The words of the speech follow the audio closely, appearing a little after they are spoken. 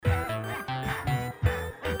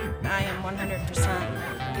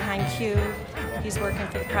100% behind Q. He's working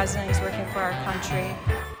for the president, he's working for our country.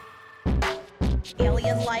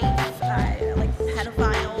 Alien life, like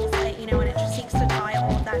pedophiles, and it just seeks to tie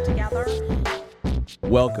all of that together.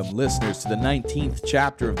 Welcome, listeners, to the 19th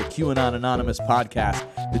chapter of the QAnon Anonymous podcast,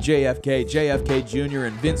 the JFK Jr.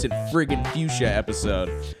 and Vincent Friggin' Fuchsia episode.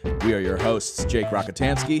 We are your hosts, Jake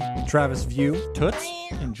Rockatansky, Travis View, Toots,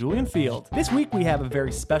 and Julian Field. This week we have a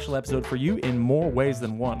very special episode for you in more ways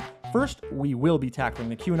than one. First, we will be tackling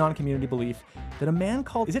the QAnon community belief that a man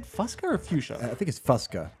called, is it Fusca or Fuchsia? I think it's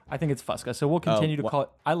Fusca. I think it's Fusca, so we'll continue to call it,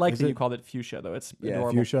 I like that you called it Fuchsia, though. It's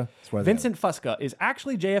adorable. Fuchsia. Vincent Fusca is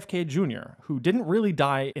actually JFK Jr., who didn't really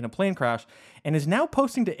die in a plane crash, and is now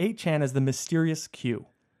posting to 8chan as the mysterious Q.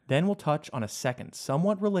 Then we'll touch on a second,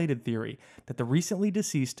 somewhat related theory that the recently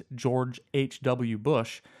deceased George H.W.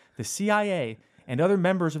 Bush, the CIA, and other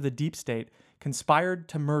members of the deep state conspired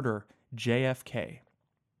to murder JFK.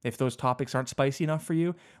 If those topics aren't spicy enough for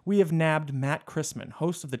you, we have nabbed Matt Chrisman,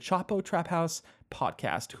 host of the Chapo Trap House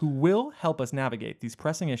podcast, who will help us navigate these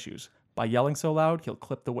pressing issues by yelling so loud he'll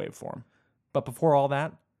clip the waveform. But before all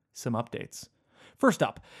that, some updates. First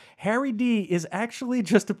up, Harry D is actually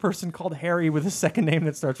just a person called Harry with a second name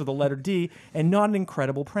that starts with the letter D, and not an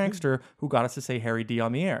incredible prankster who got us to say Harry D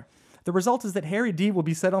on the air. The result is that Harry D will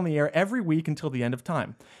be set on the air every week until the end of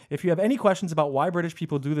time. If you have any questions about why British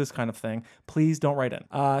people do this kind of thing, please don't write in.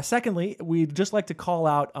 Secondly, we'd just like to call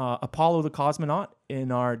out Apollo the Cosmonaut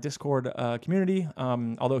in our Discord community,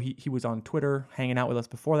 although he was on Twitter hanging out with us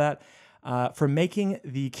before that, for making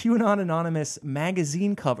the QAnon Anonymous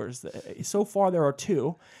magazine covers. So far, there are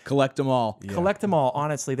 2. Collect them all. Yeah. Collect them all,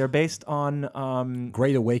 honestly. They're based on...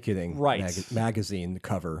 Great Awakening right. magazine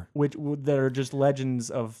cover. That are just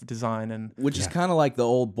legends of design. Which is kind of like the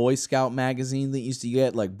old Boy Scout magazine that used to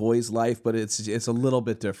get, like Boy's Life, but it's a little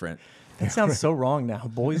bit different. That sounds so wrong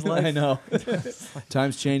now. Boy's Life? I know.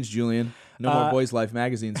 Times changed, Julian. No more Boys Life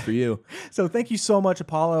magazines for you. So thank you so much,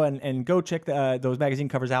 Apollo, and go check those magazine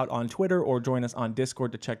covers out on Twitter or join us on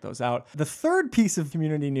Discord to check those out. The third piece of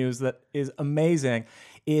community news that is amazing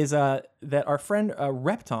is that our friend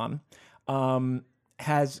Repton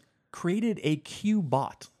has created a Q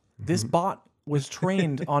bot. This bot was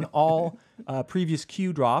trained on all previous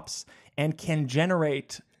Q drops and can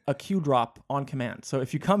generate a Q drop on command. So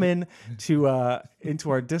if you come in to into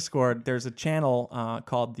our Discord, there's a channel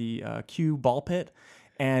called the Q Ball Pit,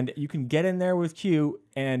 and you can get in there with Q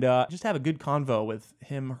and just have a good convo with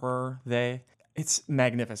him, her, they. It's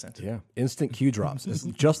magnificent. Yeah, instant Q drops. It's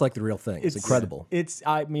just like the real thing. It's incredible.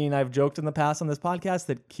 I mean, I've joked in the past on this podcast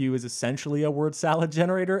that Q is essentially a word salad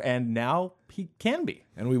generator, and now he can be.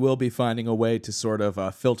 And we will be finding a way to sort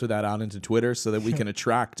of filter that out into Twitter so that we can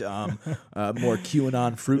attract more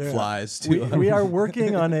QAnon fruit flies. We are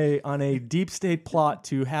working on a deep state plot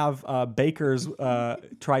to have bakers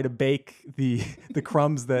try to bake the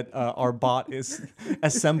crumbs that our bot is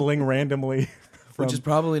assembling randomly. Which is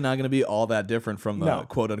probably not going to be all that different from the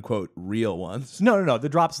quote-unquote real ones. No. The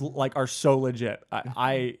drops are so legit.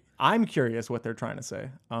 I'm curious what they're trying to say.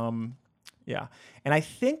 Yeah. And I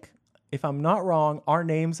think, if I'm not wrong, our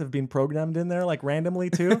names have been programmed in there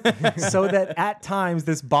randomly too, so that at times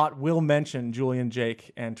this bot will mention Julian,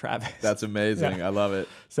 Jake, and Travis. That's amazing. Yeah. I love it.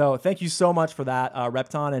 So thank you so much for that,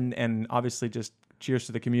 Repton, and obviously just cheers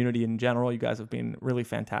to the community in general. You guys have been really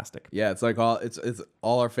fantastic. Yeah, it's like it's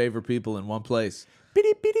all our favorite people in one place.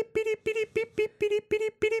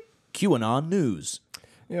 QAnon news.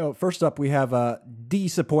 First up we have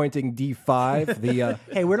disappointing D5. The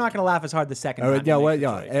hey, we're not going to laugh as hard the second time.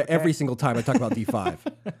 Every single time I talk about D5.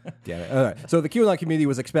 Damn it. All right. So the QAnon community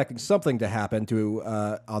was expecting something to happen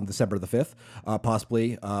on December the 5th,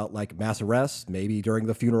 possibly like mass arrests, maybe during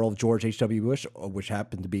the funeral of George H.W. Bush, which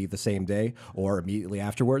happened to be the same day or immediately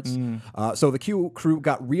afterwards. So the Q crew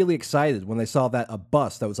got really excited when they saw that a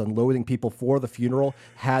bus that was unloading people for the funeral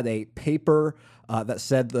had a paper that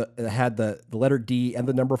said had the letter D and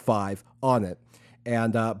the number 5 on it,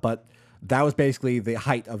 and but that was basically the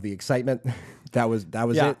height of the excitement. That was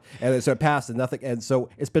it, and so it passed and nothing. And so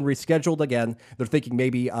it's been rescheduled again. They're thinking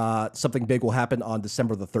maybe something big will happen on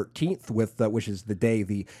December the 13th, which is the day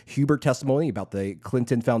the Huber testimony about the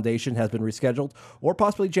Clinton Foundation has been rescheduled, or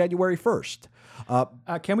possibly January 1st.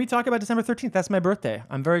 Can we talk about December 13th? That's my birthday.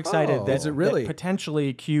 I'm very excited. Is it really? That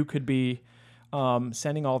potentially Q could be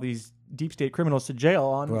sending all these deep state criminals to jail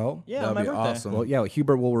on Well, on that'd my be birthday. awesome. Well, yeah,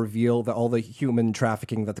 Huber will reveal all the human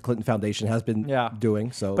trafficking that the Clinton Foundation has been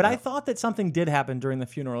doing. So, But I thought that something did happen during the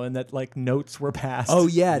funeral and that like notes were passed. Oh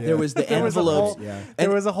yeah, there was the There was a envelopes. whole, And there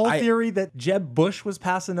was a whole I- theory that Jeb Bush was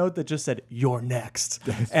passed a note that just said "You're next,"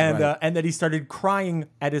 and that he started crying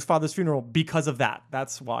at his father's funeral because of that.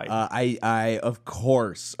 That's why. I of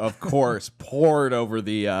course poured over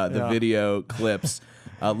the video clips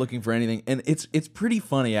looking for anything, and it's pretty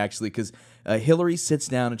funny actually because Hillary sits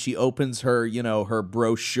down and she opens her her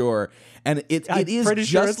brochure, and it is pretty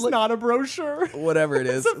sure just it's not a brochure. whatever it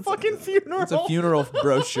is. It's a fucking funeral. It's a funeral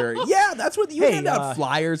brochure. Yeah, that's what you hand out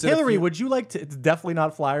flyers. at a Hillary, fu- would you like to? It's definitely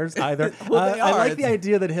not flyers either. Well, they I are. like the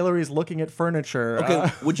idea that Hillary's looking at furniture.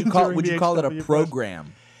 Okay, would you call during the it a HW push.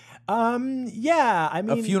 program? Yeah, I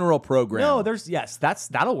mean A funeral program. No,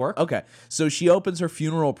 that'll work. Okay, so she opens her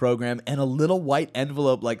funeral program, and a little white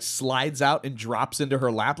envelope like slides out and drops into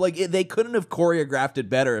her lap. Like they couldn't have choreographed it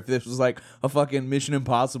better if this was like a fucking Mission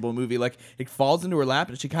Impossible movie. Like it falls into her lap,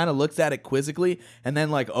 and she kind of looks at it quizzically, and then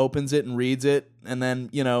like opens it and reads it, and then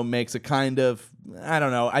makes a kind of, I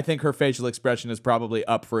don't know. I think her facial expression is probably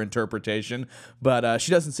up for interpretation, but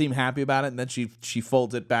she doesn't seem happy about it, and then she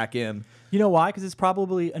folds it back in. You know why? Because it's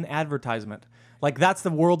probably an advertisement. Like that's the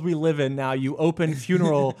world we live in now. You open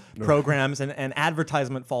funeral programs and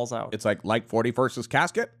advertisement falls out. It's like 41st's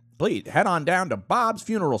casket. Please head on down to Bob's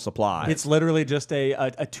Funeral Supply. It's literally just a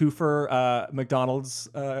twofer McDonald's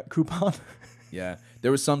coupon. Yeah,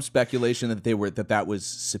 there was some speculation that that was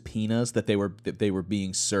subpoenas that they were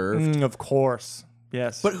being served. Of course,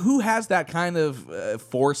 yes. But who has that kind of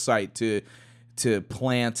foresight to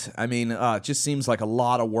plant? I mean, it just seems like a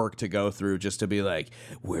lot of work to go through just to be like,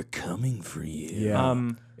 we're coming for you. yeah.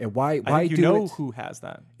 And why I think you do know it who has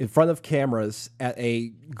that. in front of cameras at a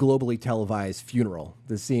globally televised funeral?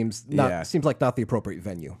 This seems like not the appropriate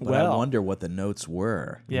venue. But I wonder what the notes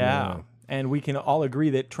were. Yeah. And we can all agree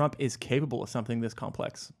that Trump is capable of something this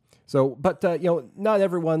complex. So, but not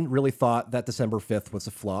everyone really thought that December 5th was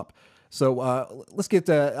a flop. So let's get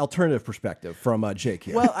the alternative perspective from Jake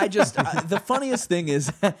here. Well, I just the funniest thing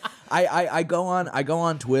is I go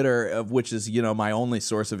on Twitter, which is my only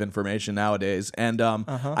source of information nowadays, and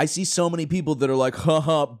I see so many people that are like,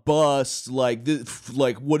 haha, bust, like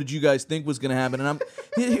what did you guys think was gonna happen? And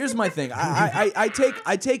here's my thing,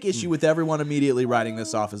 I take issue with everyone immediately writing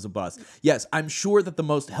this off as a bust. Yes, I'm sure that the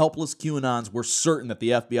most helpless QAnons were certain that the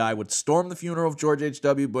FBI would storm the funeral of George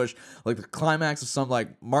H.W. Bush like the climax of some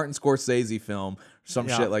like Martin Scorsese film, some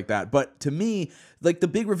shit like that. But to me, like the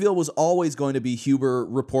big reveal was always going to be Huber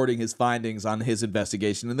reporting his findings on his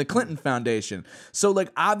investigation and the Clinton Foundation. So like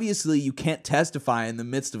obviously you can't testify in the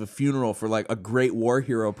midst of a funeral for like a great war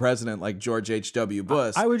hero president like George H.W.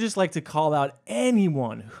 Bush. I would just like to call out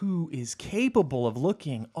anyone who is capable of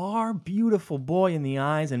looking our beautiful boy in the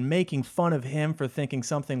eyes and making fun of him for thinking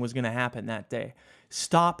something was going to happen that day.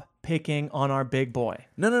 Stop picking on our big boy.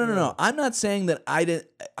 No. I'm not saying that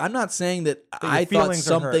I'm not saying that I thought feelings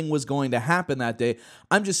are something hurt. was going to happen that day.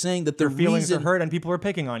 I'm just saying that the Your feelings reason are hurt and people are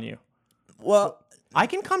picking on you. Well, I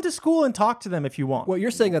can come to school and talk to them if you want. well,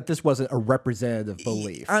 you're saying that this wasn't a representative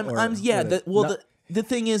belief. The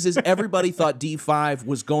thing is everybody thought D5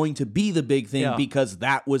 was going to be the big thing because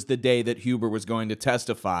that was the day that Huber was going to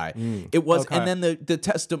testify. It was, Okay. and then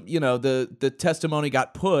the testimony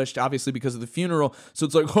got pushed obviously because of the funeral. So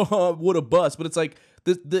it's like, oh, what a bust. But it's like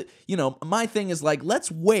my thing is like, let's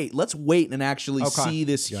wait and actually see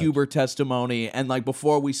this Huber testimony, and like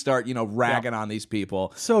before we start ragging on these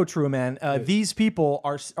people. So true, man. These people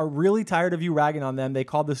are really tired of you ragging on them. They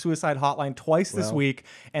called the suicide hotline twice this week,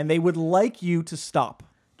 and they would like you to stop.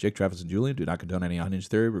 Jake, Travis, and Julian do not condone any unhinged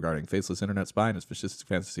theory regarding faceless internet spy and his fascistic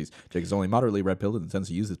fantasies. Jake is only moderately red-pilled and intends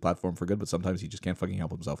to use his platform for good, but sometimes he just can't fucking help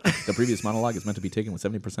himself. The previous monologue is meant to be taken with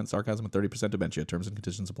 70% sarcasm and 30% dementia. Terms and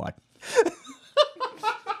conditions apply.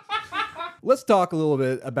 Let's talk a little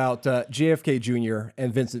bit about JFK Jr.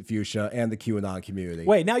 and Vincent Fuchsia and the QAnon community.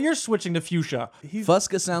 Wait, now you're switching to fuchsia.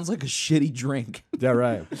 Fusca sounds like a shitty drink. Yeah,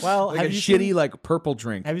 right. Well, Like have a you shitty, seen, like purple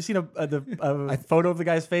drink. have you seen a photo of the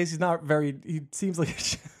guy's face? He's not very. He seems like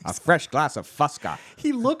A fresh glass of Fusca.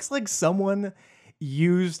 he looks like someone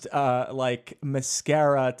used like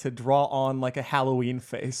mascara to draw on like a Halloween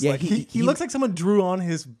face. Yeah, like, he he looks like someone drew on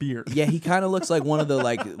his beard. Yeah, he kind of looks like one of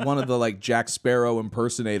the Jack Sparrow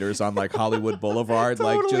impersonators on like Hollywood Boulevard,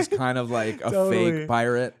 like just kind of like a Totally. fake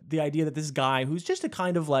pirate. The idea that this guy who's just a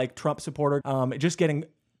kind of like Trump supporter, just getting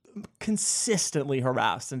consistently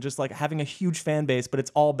harassed and just like having a huge fan base, but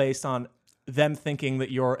it's all based on them thinking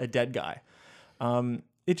that you're a dead guy.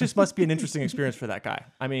 it just must be an interesting experience for that guy.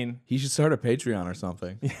 I mean, He should start a Patreon or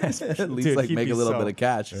something. yes, At least dude, like he'd make be a little so- bit of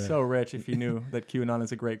cash. So rich if he knew that QAnon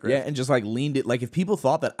is a great Yeah, grift. and just like leaned it. Like if people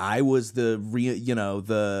thought that I was the real,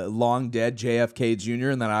 the long dead JFK Jr.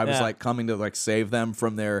 and that I was Yeah. like coming to like save them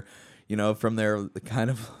from their, from their kind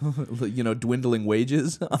of, dwindling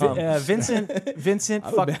wages. Vincent,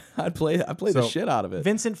 fuck, I'd play the shit out of it.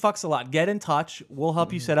 Vincent fucks a lot. Get in touch. We'll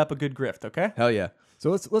help you set up a good grift. Okay. Hell yeah. So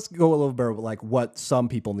let's go a little bit of like what some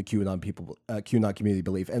people in the QAnon community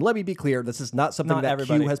believe. And let me be clear, this is not something Not that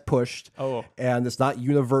everybody. Q has pushed. Oh. And it's not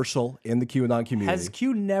universal in the QAnon community. Has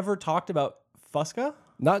Q never talked about Fusca?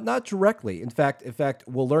 Not directly. In fact,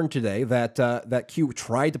 we'll learn today that that Q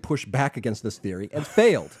tried to push back against this theory and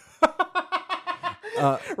failed.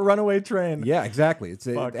 Runaway train. Yeah, exactly. It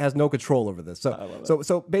has no control over this.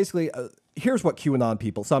 So basically, here's what some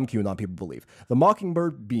QAnon people believe. The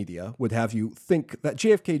Mockingbird media would have you think that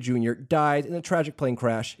JFK Jr. died in a tragic plane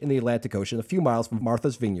crash in the Atlantic Ocean a few miles from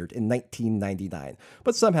Martha's Vineyard in 1999.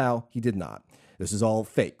 But somehow he did not. This is all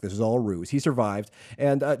fake. This is all a ruse. He survived,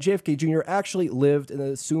 and JFK Jr. actually lived and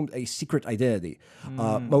assumed a secret identity.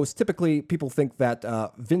 Most typically, people think that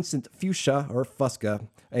Vincent Fuchsia, or Fusca,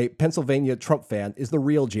 a Pennsylvania Trump fan, is the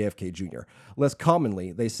real JFK Jr. Less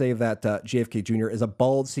commonly, they say that JFK Jr. is a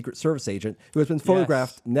bald Secret Service agent who has been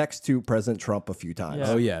photographed next to President Trump a few times. Yeah.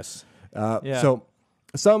 Oh yes. Yeah. So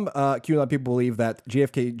some QAnon people believe that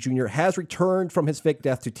JFK Jr. has returned from his fake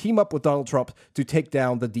death to team up with Donald Trump to take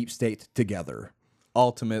down the deep state together.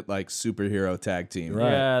 Ultimate like superhero tag team.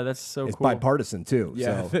 Yeah, that's so It's cool. bipartisan too.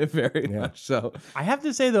 Yeah, So. very much so. I have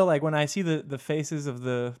to say though, like when I see the faces of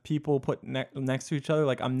the people put next to each other,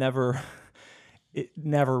 like it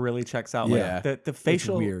never really checks out. Yeah. Like the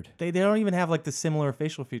facial, weird. They don't even have like the similar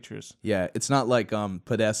facial features. Yeah, it's not like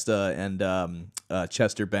Podesta and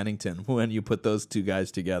Chester Bennington when you put those two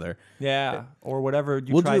guys together. Yeah, or whatever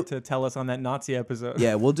you We'll tried do- to tell us on that Nazi episode.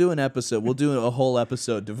 Yeah, we'll do an episode. We'll do a whole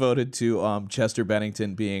episode devoted to Chester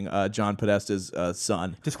Bennington being John Podesta's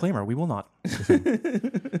son. Disclaimer: we will not.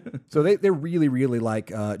 So they really, really like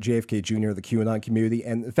JFK Jr., the QAnon community.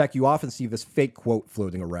 And in fact, you often see this fake quote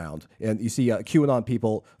floating around. And you see QAnon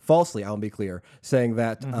people, falsely, I'll be clear, saying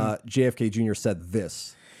that JFK Jr. said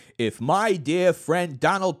this. If my dear friend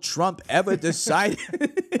Donald Trump ever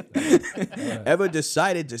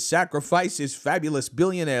decided to sacrifice his fabulous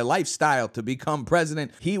billionaire lifestyle to become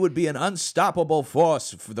president, he would be an unstoppable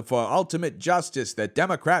force for ultimate justice that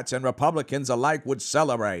Democrats and Republicans alike would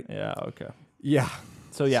celebrate. Yeah. Okay. Yeah.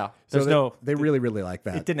 So yeah, So there's they really, really like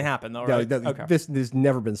that. It didn't happen though, No, right? no, This has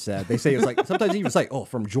never been said. They say it's like, sometimes even say,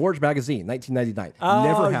 from George Magazine, 1999. Oh,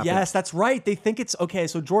 Never happened. yes, that's right. They think it's okay.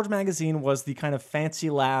 So George Magazine was the kind of fancy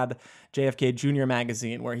lad JFK Jr.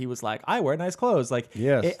 magazine where he was like, I wear nice clothes. Like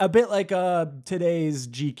Yes. a bit like today's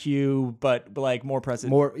GQ, but like more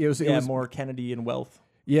president. It was more Kennedy and wealth.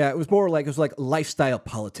 Yeah, it was like lifestyle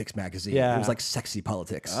politics magazine. Yeah. It was like sexy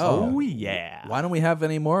politics. Oh yeah. Why don't we have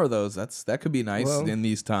any more of those? that could be nice in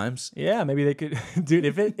these times. Yeah, maybe they could, dude.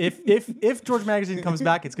 If George Magazine comes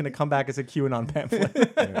back, it's gonna come back as a QAnon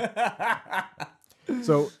pamphlet.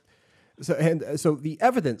 So the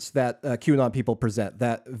evidence that QAnon people present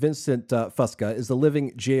that Vincent Fusca is the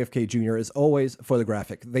living JFK Jr. is always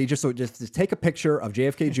photographic. They just take a picture of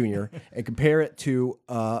JFK Jr. and compare it to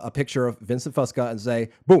a picture of Vincent Fusca and say,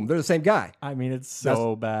 boom, they're the same guy. I mean, it's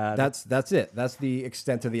so bad. That's it. That's the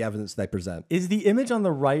extent of the evidence they present. Is the image on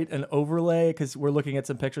the right an overlay? Because we're looking at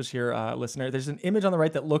some pictures here, listener. There's an image on the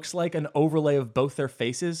right that looks like an overlay of both their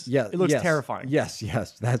faces. Yeah, it looks yes. terrifying. Yes.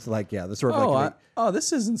 That's like the sort of like.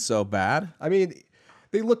 This isn't so bad. I mean,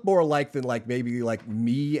 they look more alike than like maybe like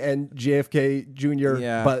me and JFK Jr.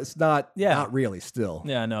 Yeah. But it's not. Yeah. Not really. Still.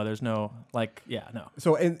 Yeah, no, there's no no.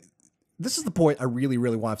 So and. This is the point I really,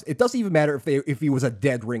 really want. It doesn't even matter if he was a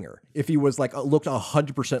dead ringer, if he was like looked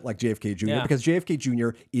 100% like JFK Jr. Yeah. because JFK Jr.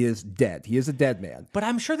 is dead. He is a dead man. But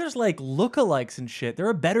I'm sure there's like lookalikes and shit. There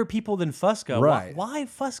are better people than Fusca. Right. Why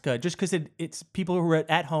Fusca? Just because it's people who are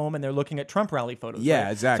at home and they're looking at Trump rally photos. Yeah,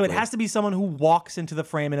 right? exactly. So it has to be someone who walks into the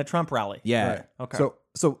frame in a Trump rally. Yeah. Right. Okay.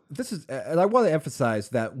 So this is, and I want to emphasize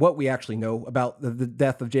that what we actually know about the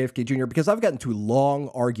death of JFK Jr. because I've gotten into long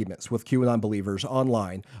arguments with QAnon believers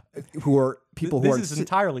online, who are people who This is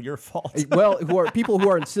entirely your fault. who are people who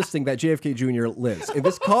are insisting that JFK Jr. lives, and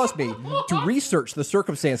this caused me to research the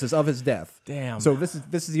circumstances of his death. Damn. So this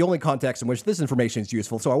is the only context in which this information is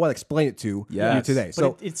useful. So I want to explain it to you today. But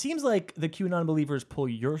So it seems like the QAnon believers pull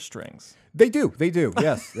your strings. They do.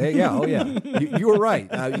 Yes. Oh yeah. You were right.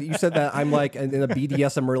 You said that I'm like in a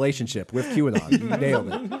BDSM relationship with QAnon. You nailed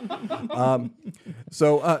it.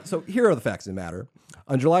 So here are the facts of the matter.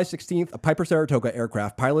 On July 16th, a Piper Saratoga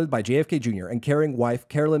aircraft piloted by JFK Jr. and carrying wife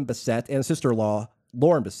Carolyn Bessette and sister-in-law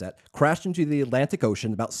Lauren Bessette crashed into the Atlantic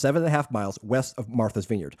Ocean about 7.5 miles west of Martha's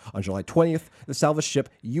Vineyard. On July 20th, the salvage ship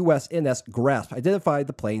USNS Grasp identified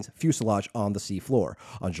the plane's fuselage on the seafloor.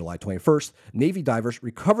 On July 21st, Navy divers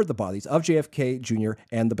recovered the bodies of JFK Jr.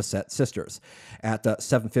 and the Bessette sisters. At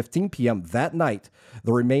 7:15 p.m. that night,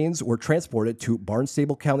 the remains were transported to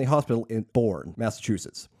Barnstable County Hospital in Bourne,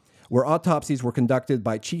 Massachusetts, where autopsies were conducted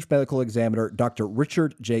by Chief Medical Examiner Dr.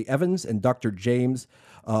 Richard J. Evans and Dr. James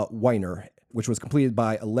Weiner, which was completed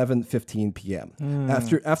by 11:15 p.m.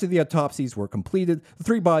 After the autopsies were completed, the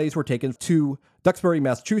 3 bodies were taken to Duxbury,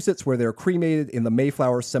 Massachusetts, where they were cremated in the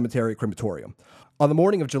Mayflower Cemetery crematorium. On the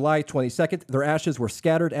morning of July 22nd, their ashes were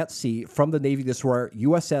scattered at sea from the Navy destroyer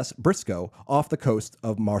USS Briscoe off the coast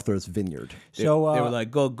of Martha's Vineyard. So They were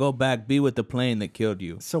like, go back, be with the plane that killed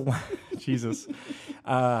you. So, Jesus.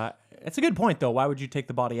 It's a good point, though. Why would you take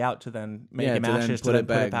the body out to then make him to then ashes put to it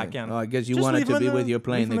then put it back back in. in? Oh, I guess you Just wanted leave to him be in with the- your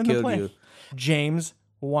plane leave him that in the killed plane. you. James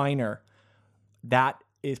Weiner. That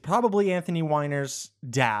is probably Anthony Weiner's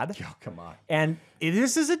dad. Oh, come on. And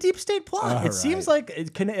this is a deep state plot. All It seems like it's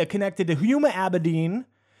connected to Huma Abedin.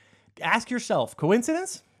 Ask yourself,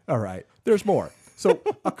 coincidence? All right, there's more. So,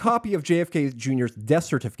 a copy of JFK Jr.'s death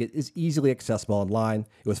certificate is easily accessible online.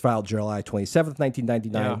 It was filed July 27th,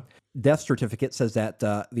 1999. Yeah. Death certificate says that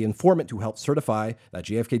the informant who helped certify that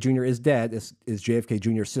JFK Jr. is dead is JFK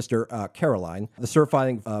Jr.'s sister, Caroline. The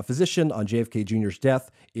certifying physician on JFK Jr.'s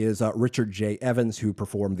death is Richard J. Evans, who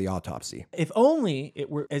performed the autopsy. If only it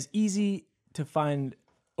were as easy to find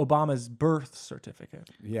Obama's birth certificate.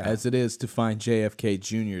 Yeah. As it is to find JFK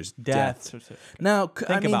Jr.'s Death certificate. Now,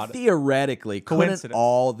 I mean, about it. theoretically, couldn't Coincidence.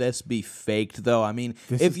 all this be faked, though? I mean,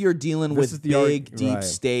 if you're dealing this is with the big, deep right.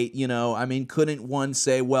 state, I mean, couldn't one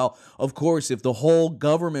say, well, of course, if the whole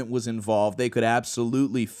government was involved, they could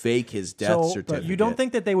absolutely fake his death certificate. But you don't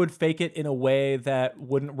think that they would fake it in a way that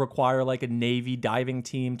wouldn't require like a Navy diving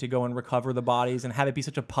team to go and recover the bodies and have it be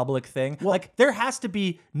such a public thing? Like there has to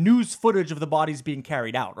be news footage of the bodies being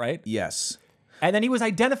carried out, right? Yes. And then he was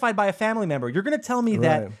identified by a family member. You're going to tell me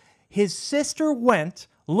that Right. his sister went,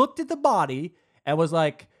 looked at the body, and was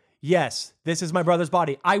like, yes, this is my brother's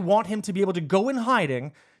body. I want him to be able to go in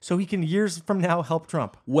hiding so he can years from now help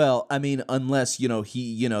Trump. Well, I mean, unless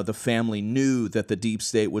the family knew that the deep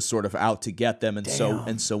state was sort of out to get them, and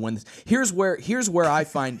so when here's where I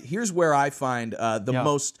find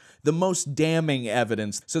the most damning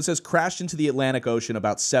evidence. So it says crashed into the Atlantic Ocean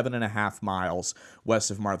about 7.5 miles west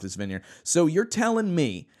of Martha's Vineyard. So you're telling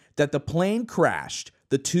me that the plane crashed,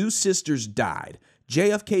 the 2 sisters died,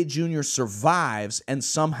 JFK Jr. survives and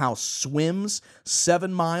somehow swims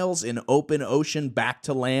 7 miles in open ocean back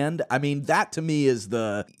to land? I mean, that to me is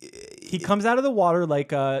the... He comes out of the water like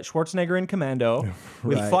Schwarzenegger in Commando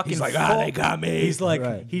with Right. fucking. He's like, they got me. He's like,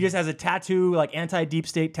 Right. he just has a tattoo like anti-deep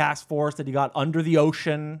state task force that he got under the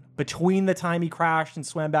ocean between the time he crashed and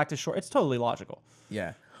swam back to shore. It's totally logical.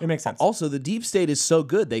 Yeah. It makes sense. Also, the deep state is so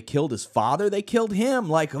good. They killed his father. They killed him.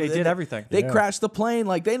 Like They did everything. They crashed the plane.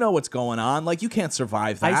 Like they know what's going on. Like you can't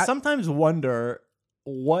survive that. I sometimes wonder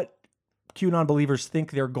what QAnon believers think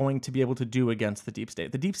they're going to be able to do against the deep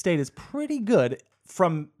state. The deep state is pretty good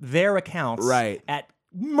from their accounts Right. at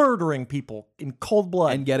murdering people in cold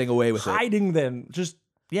blood and getting away with it. hiding them. Just,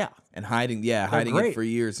 yeah. And hiding it great. for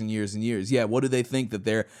years and years and years. Yeah, what do they think that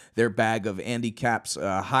their bag of Andy Capp's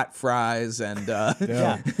hot fries and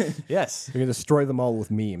Yeah. Yes. You're going to destroy them all with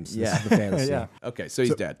memes. Yeah. This is the fantasy. Yeah. Okay, so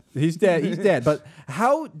he's dead. He's dead. He's dead. But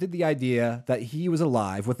how did the idea that he was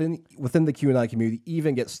alive within the QAnon community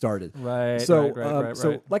even get started? Right, So, right.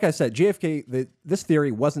 so like I said, JFK. This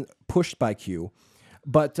theory wasn't pushed by Q,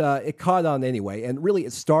 but it caught on anyway. And really,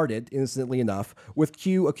 it started innocently enough with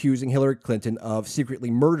Q accusing Hillary Clinton of secretly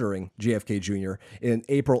murdering JFK Jr. in an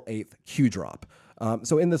April 8th Q drop.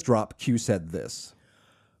 So in this drop, Q said this.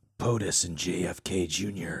 POTUS and JFK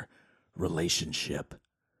Jr. relationship.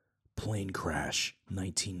 Plane crash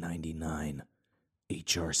 1999.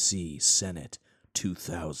 HRC Senate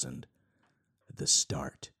 2000. The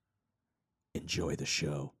start. Enjoy the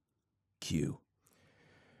show. Q.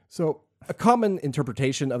 So a common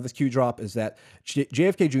interpretation of this Q drop is that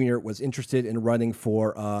JFK Jr. was interested in running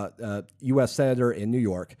for U.S. senator in New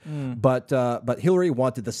York, but Hillary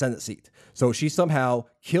wanted the Senate seat. So she somehow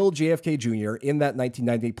killed JFK Jr. in that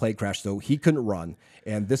 1998 plane crash, so he couldn't run.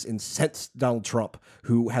 And this incensed Donald Trump,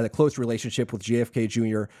 who had a close relationship with JFK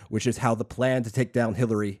Jr., which is how the plan to take down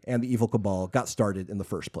Hillary and the evil cabal got started in the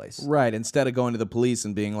first place. Right. Instead of going to the police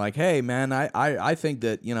and being like, "Hey, man, I think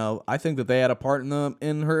that they had a part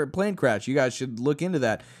in her plane crash. You guys should look into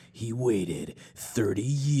that." He waited 30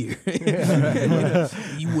 years.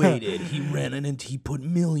 He waited. He ran in and he put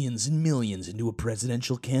millions and millions into a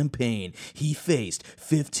presidential campaign. He faced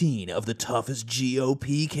 15 of the toughest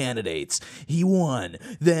GOP candidates. He won.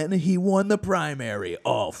 Then he won the primary,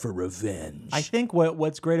 all for revenge. I think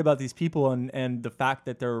what's great about these people and the fact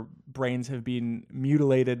that their brains have been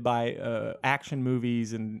mutilated by action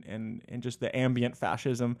movies and just the ambient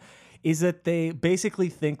fascism is that they basically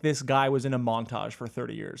think this guy was in a montage for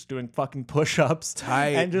 30 years doing fucking push-ups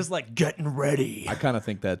and just like getting ready. I kind of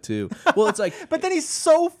think that too. Well, it's like, but then he's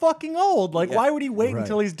so fucking old. Like, why would he wait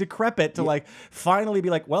until he's decrepit to like finally be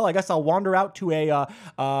like, well, I guess I'll wander out to a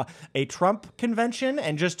Trump convention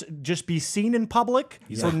and just be seen in public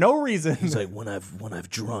for no reason. He's like, when I've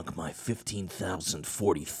drunk my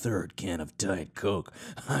 15,043rd can of Diet Coke,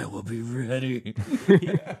 I will be ready.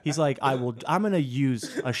 He's like, I'm gonna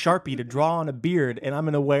use a Sharpie to draw on a beard, and I'm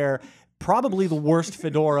gonna wear probably the worst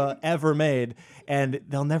fedora ever made, and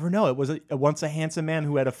they'll never know it was once a handsome man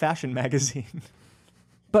who had a fashion magazine.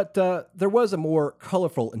 But there was a more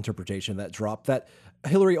colorful interpretation that dropped that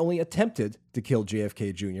Hillary only attempted to kill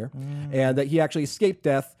JFK Jr. And that he actually escaped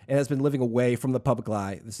death and has been living away from the public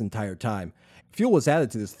eye this entire time. Fuel was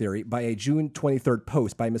added to this theory by a June 23rd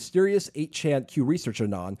post by a mysterious 8chan Q research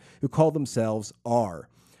anon who called themselves R.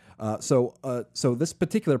 So this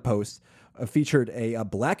particular post featured a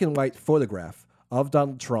black and white photograph of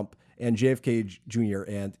Donald Trump and JFK Jr.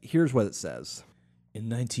 And here's what it says. In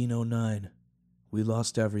 1909, we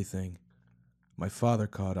lost everything. My father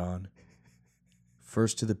caught on.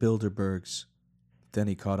 First to the Bilderbergs. Then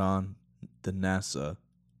he caught on the NASA.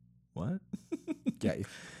 What? Yeah.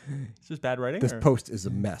 It's just bad writing? This post is a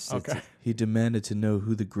mess. Okay. He demanded to know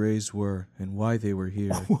who the Greys were and why they were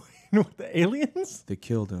here. The aliens? They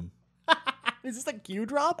killed him. Is this a Q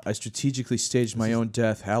drop? I strategically staged my own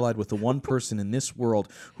death, allied with the one person in this world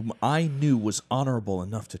whom I knew was honorable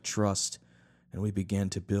enough to trust, and we began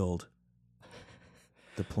to build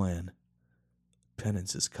the plan.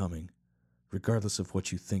 Penance is coming. Regardless of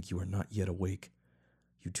what you think, you are not yet awake.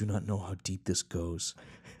 You do not know how deep this goes.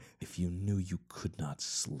 If you knew, you could not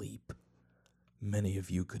sleep. Many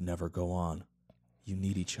of you could never go on. You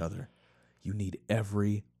need each other. You need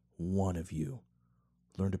every one of you.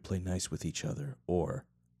 Learn to play nice with each other or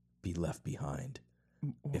be left behind.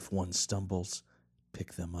 If one stumbles,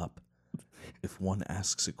 pick them up. If one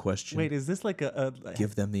asks a question, Wait, is this like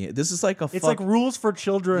give them the... This is like a... It's like rules for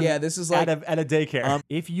children. Yeah, this is like... at a daycare.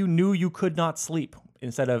 If you knew you could not sleep,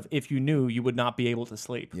 instead of if you knew you would not be able to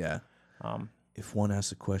sleep. Yeah. If one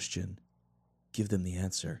asks a question, give them the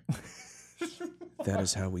answer. That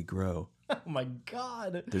is how we grow. Oh my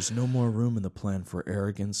God. There's no more room in the plan for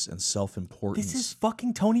arrogance and self-importance. This is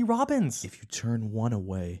fucking Tony Robbins. If you turn one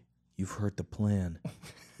away, you've hurt the plan.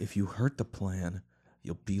 If you hurt the plan,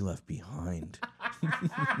 you'll be left behind.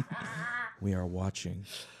 We are watching.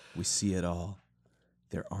 We see it all.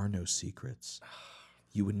 There are no secrets.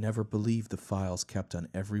 You would never believe the files kept on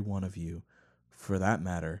every one of you. For that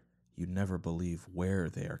matter, you'd never believe where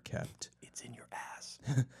they are kept. It's in your ass.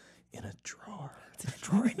 In a drawer. It's in a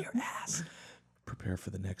drawer in your ass. Prepare for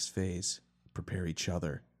the next phase. Prepare each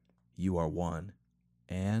other. You are one.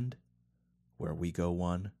 And where we go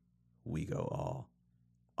one, we go all.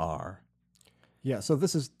 R. Yeah, so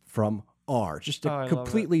this is from R, just I a love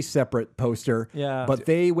completely separate poster. Yeah. But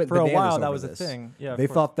they went For a bananas while, that over was a this. thing. Yeah, of they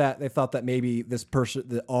course. thought that maybe this person,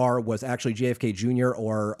 the R, was actually JFK Jr.,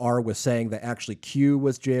 or R was saying that actually Q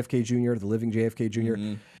was JFK Jr., the living JFK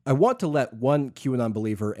junior I want to let one QAnon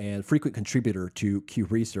believer and frequent contributor to Q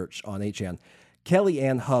Research on 8chan,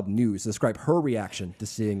 Kellyanne Hub News, describe her reaction to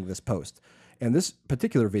seeing this post. And this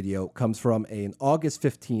particular video comes from an August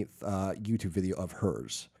 15th YouTube video of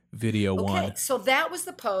hers. Video one. Okay, so that was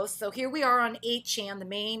the post. So here we are on 8chan, the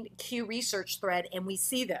main Q Research thread, and we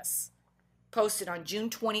see this posted on June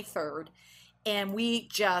 23rd, and we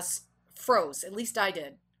just froze. At least I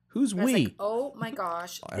did. Who's I was we? like, oh my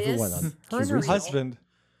gosh, Everyone this on Her Q and her Research. husband.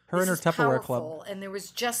 Her and her is Tupperware powerful, club. and there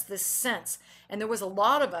was just this sense, and there was a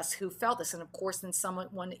lot of us who felt this, and of course, then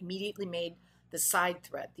someone immediately made the side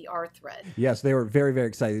thread, the R thread. Yes, they were very, very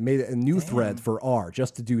excited. They made a new thread for R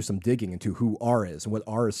just to do some digging into who R is and what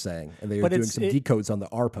R is saying. And they were But doing it's- some it- decodes on the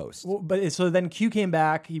R post. Well, so then Q came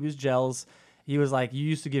back. He was gels. He was like, "You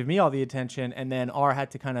used to give me all the attention," and then R had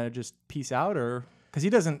to kind of just peace out, or because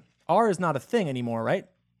R is not a thing anymore, right?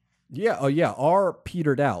 Yeah. Oh, yeah. R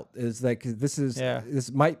petered out. Is like this is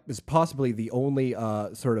possibly the only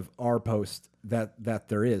sort of R post that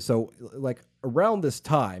there is. So like around this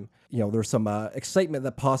time, there's some excitement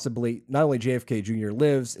that possibly not only JFK Jr.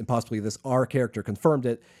 lives and possibly this R character confirmed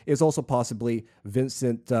it, is also possibly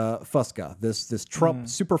Vincent Fusca, this Trump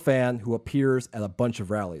super fan who appears at a bunch of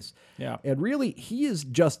rallies. Yeah. And really,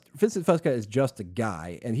 Vincent Fusca is just a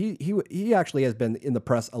guy, and he actually has been in the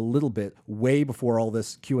press a little bit way before all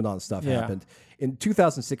this QAnon stuff happened. In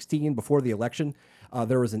 2016, before the election,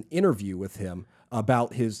 there was an interview with him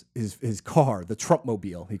about his car, the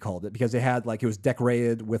Trumpmobile, he called it, because it was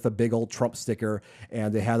decorated with a big old Trump sticker,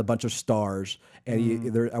 and it had a bunch of stars.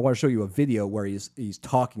 And I want to show you a video where he's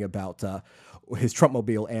talking about his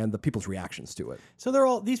Trumpmobile and the people's reactions to it.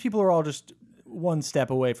 So these people are all just one step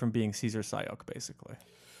away from being Caesar Sayok, basically.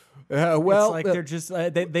 Well, it's like they're just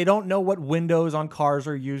they don't know what windows on cars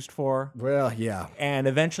are used for. Well, yeah, and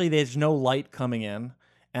eventually there's no light coming in.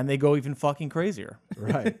 And they go even fucking crazier.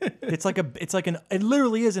 Right. It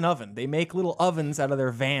literally is an oven. They make little ovens out of their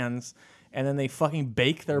vans, and then they fucking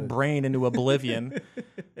bake their brain into oblivion.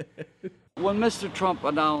 When Mr. Trump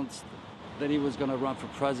announced that he was going to run for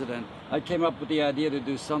president, I came up with the idea to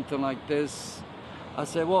do something like this. I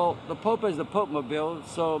said, well, the Pope is the Pope-mobile,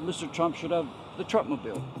 so Mr. Trump should have the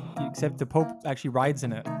Trumpmobile. Except the Pope actually rides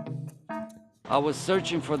in it. I was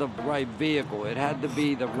searching for the right vehicle. It had to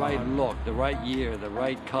be the right look, the right year, the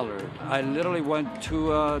right color. I literally went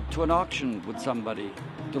to an auction with somebody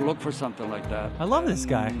to look for something like that. I love this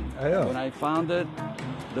guy. I know. When I found it,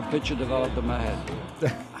 the picture developed in my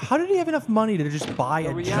head. How did he have enough money to just buy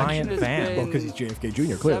a giant van? Well, because he's JFK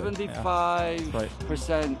Jr., clearly.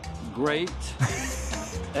 75% great,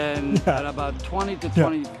 and at about 20 to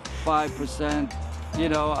 25%,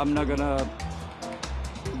 I'm not going to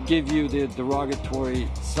give you the derogatory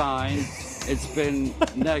sign. It's been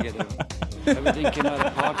negative. Everything came out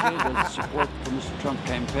of pocket. There's support for Mr. Trump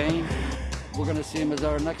campaign. We're going to see him as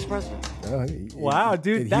our next president. Wow,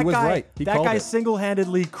 dude, he was right. He that called guy it.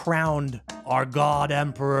 Single-handedly crowned our God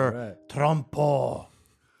Emperor Trumpo.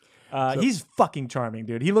 He's fucking charming,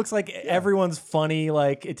 dude. He looks like everyone's funny,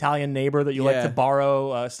 like Italian neighbor that you like to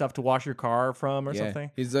borrow stuff to wash your car from or something.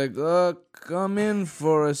 He's like, come in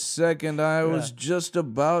for a second. I was just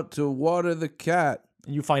about to water the cat.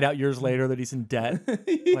 And you find out years later that he's in debt,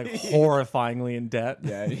 like horrifyingly in debt.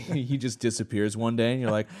 Yeah, he just disappears one day, and you're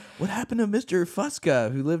like, what happened to Mr.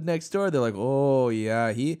 Fusca who lived next door? They're like, oh,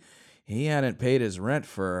 yeah, he hadn't paid his rent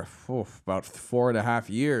for about 4.5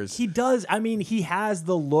 years. He does. I mean, he has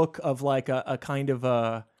the look of like a kind of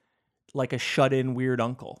a shut-in weird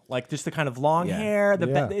uncle, like just the kind of long hair.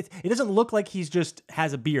 It doesn't look like he's just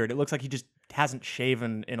has a beard. It looks like he just hasn't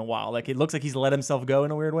shaven in a while. Like it looks like he's let himself go in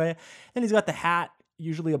a weird way. And he's got the hat,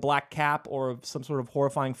 usually a black cap or some sort of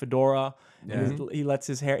horrifying fedora. And he lets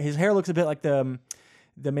his hair looks a bit like the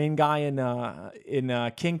main guy in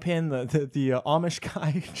Kingpin, the Amish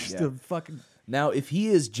guy. Just a fucking. Now, if he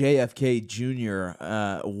is JFK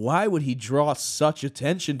Jr., why would he draw such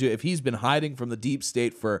attention to? If he's been hiding from the deep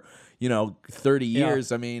state for 30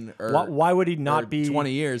 years, I mean, why would he not be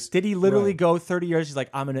 20 years? Did he literally go 30 years? He's like,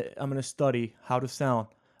 I'm gonna study how to sound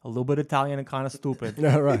a little bit Italian and kind of stupid.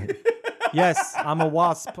 Yeah, right. Yes, I'm a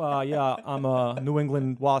wasp. I'm a New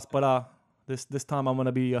England wasp, but this time I'm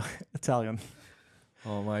gonna be Italian.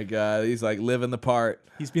 Oh my God, he's like living the part.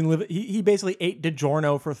 He's been living. He basically ate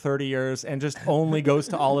DiGiorno for 30 years and just only goes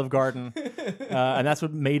to Olive Garden, and that's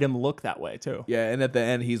what made him look that way too. Yeah, and at the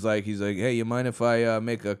end he's like, hey, you mind if I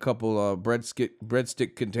make a couple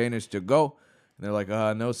breadstick containers to go? And they're like,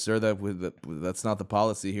 no, sir, that's not the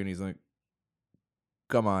policy here. And he's like,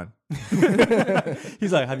 come on.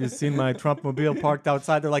 He's like, have you seen my Trumpmobile parked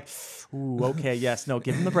outside? They're like, ooh, okay, yes, no,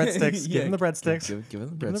 give him the breadsticks. Give him the breadsticks. Give him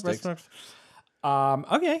the breadsticks.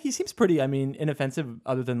 Okay, he seems pretty, inoffensive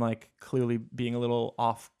other than like clearly being a little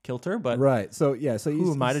off kilter, but right. So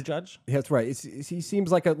who am I to judge? That's right. He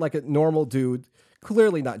seems like a normal dude,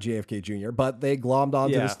 clearly not JFK Jr., but they glommed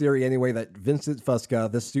onto this theory anyway that Vincent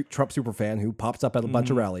Fusca, this Trump superfan who pops up at a bunch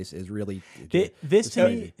of rallies, is really this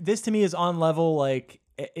to me is on level like.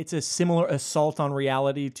 It's a similar assault on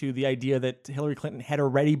reality to the idea that Hillary Clinton had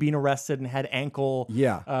already been arrested and had ankle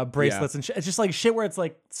bracelets and shit. It's just like shit where it's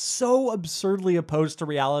like so absurdly opposed to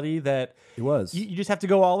reality that it was. You just have to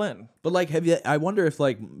go all in. But like, I wonder if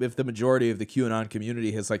the majority of the QAnon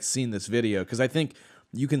community has like seen this video, because I think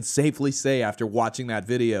you can safely say after watching that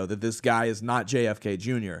video that this guy is not JFK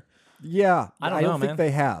Jr. Yeah, I don't know, think man.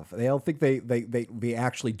 they have. I don't think they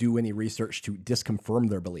actually do any research to disconfirm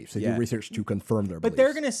their beliefs. They do research to confirm their beliefs. But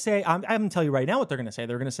they're going to say, I'm going to tell you right now what they're going to say.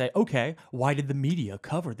 They're going to say, okay, why did the media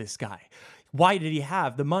cover this guy? Why did he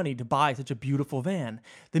have the money to buy such a beautiful van?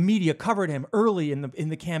 The media covered him early in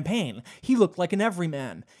the campaign. He looked like an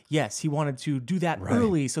everyman. Yes, he wanted to do that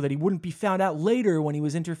early so that he wouldn't be found out later when he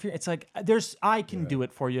was interfering. It's like I can do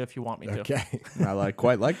it for you if you want me to. Okay. I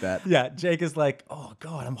quite like that. Yeah, Jake is like, oh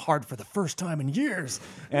God, I'm hard for the first time in years.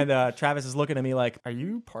 And Travis is looking at me like, are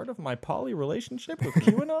you part of my poly relationship with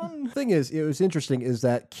QAnon? The thing is, it was interesting is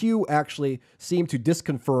that Q actually seemed to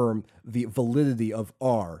disconfirm the validity of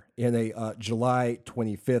R in a July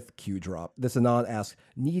 25th Q drop. This Anon asks,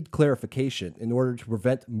 need clarification in order to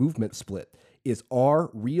prevent movement split. Is R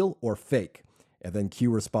real or fake? And then Q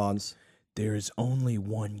responds, There is only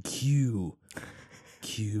one Q.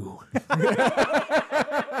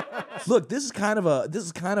 Look, this is kind of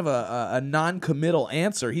a non-committal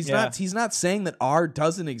answer. He's not saying that R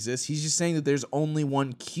doesn't exist. He's just saying that there's only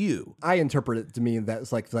one Q. I interpret it to mean that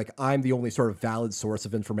it's like I'm the only sort of valid source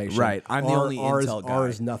of information. Right. I'm the only intel guy. R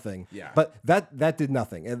is nothing. Yeah. But that did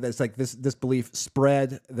nothing. And it's like this belief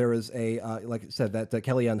spread. There is a like I said, that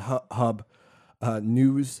Kellyanne Hub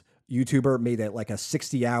news YouTuber made a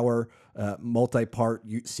 60-hour multi-part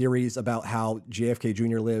series about how JFK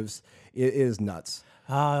Jr. lives. It is nuts.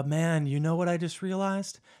 Man, you know what I just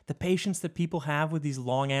realized? The patience that people have with these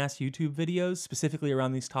long-ass YouTube videos, specifically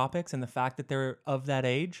around these topics, and the fact that they're of that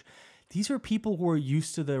age, these are people who are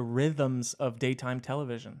used to the rhythms of daytime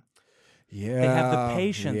television. Yeah. They have the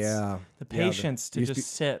patience. Yeah. The patience to used just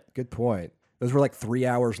sit. Good point. Those were like 3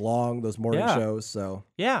 hours long, those morning shows. So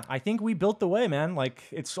Yeah, I think we built the way, man. Like,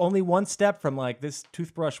 it's only one step from like, this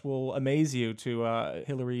toothbrush will amaze you to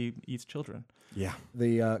Hillary eats children. yeah,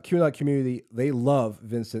 the QAnon community, they love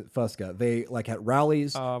Vincent Fusca. They like at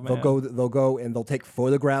rallies, they'll go and they'll take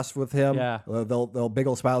photographs with him. Yeah. They'll big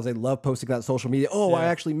old smiles. They love posting that on social media. Oh, I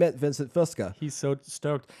actually met Vincent Fusca. He's so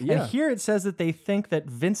stoked. Yeah. And here it says that they think that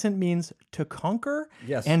Vincent means to conquer,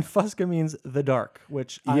 Yes. and Fusca means the dark,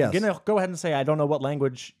 which I'm Yes. going to go ahead and say I don't know what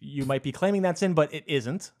language you might be claiming that's in, but it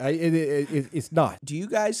isn't. It's not. Do you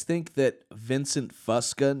guys think that Vincent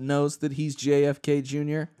Fusca knows that he's JFK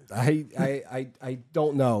Jr.? I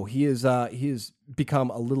don't know. He is become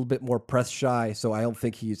a little bit more press shy, so I don't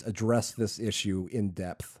think he's addressed this issue in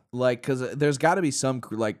depth. Like, because there's got to be some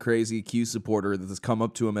like crazy Q supporter that's come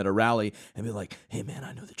up to him at a rally and be like, "Hey man,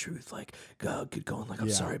 I know the truth. Like, get going. Like, I'm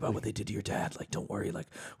sorry about what they did to your dad. Like, don't worry. Like,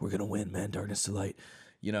 we're gonna win, man. Darkness to light."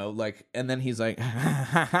 You know, like, and then he's like,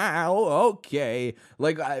 "Oh, okay."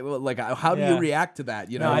 Like, how do you react to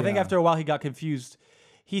that? You know, No, I think after a while he got confused.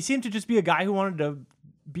 He seemed to just be a guy who wanted to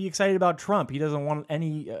be excited about Trump. He doesn't want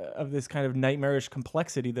any of this kind of nightmarish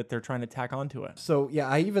complexity that they're trying to tack onto it. So yeah,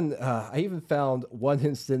 I even found one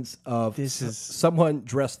instance of This is- someone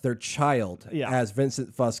dressed their child Yeah. as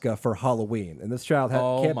Vincent Fusca for Halloween, and this child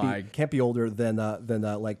can't be older than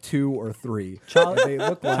like 2 or 3. Child, And they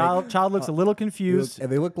look like child looks a little confused. and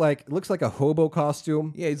they look like it looks like a hobo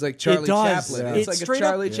costume. yeah, he's like Charlie It does. Chaplin. Yeah. It's like a straight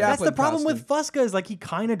Charlie up, Chaplin. That's the problem costume. with Fusca is like he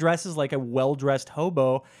kind of dresses like a well-dressed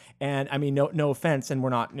hobo. And I mean, no offense, and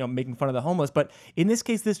we're not making fun of the homeless, but in this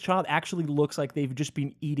case, this child actually looks like they've just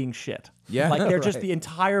been eating shit. Yeah, like they're just right. the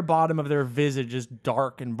entire bottom of their visage is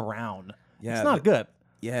dark and brown. Yeah, it's not good.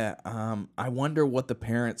 Yeah, I wonder what the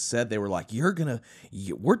parents said. They were like,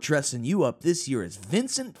 we're dressing you up this year as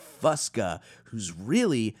Vincent Fusca, who's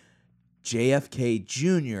really JFK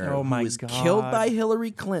Jr., Oh, my who was God. killed by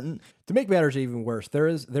Hillary Clinton. To make matters even worse, there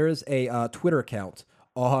is a Twitter account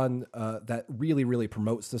on that really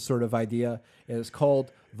promotes this sort of idea. And it's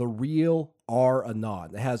called The Real R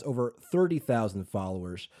Anon. It has over 30,000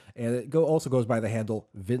 followers, and it also goes by the handle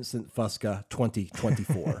Vincent Fusca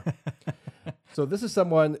 2024. So this is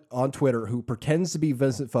someone on Twitter who pretends to be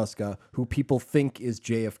Vincent Fusca, who people think is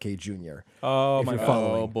JFK Jr. Oh if my you're God.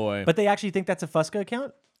 following. Oh boy! But they actually think that's a Fusca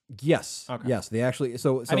account? Yes, yes, they actually.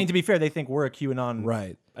 So I mean, to be fair, they think we're a QAnon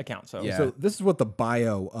right. account. So Yeah. So this is what the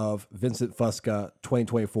bio of Vincent Fusca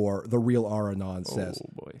 2024, The Real R Anon says. Oh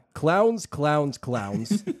boy. Clowns, clowns,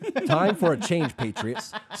 clowns. Time for a change,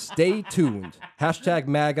 Patriots. Stay tuned. Hashtag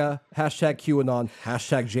MAGA, hashtag QAnon,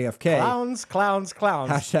 hashtag JFK, Clowns, clowns,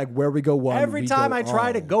 clowns. hashtag where we go one. Every we time go I try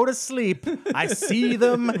all. to go to sleep, I see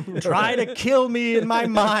them try to kill me in my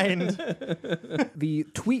mind. The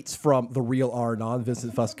tweets from The Real R Anon,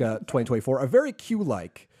 Vincent Fusca 2024, are very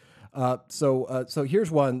Q-like. So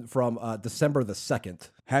here's one from December the 2nd.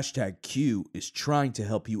 Hashtag Q is trying to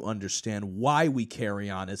help you understand why we carry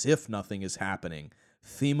on as if nothing is happening.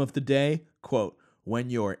 Theme of the day, quote, when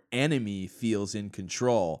your enemy feels in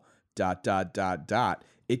control, ...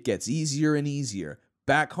 It gets easier and easier.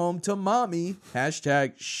 Back home to mommy.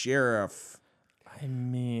 Hashtag sheriff. I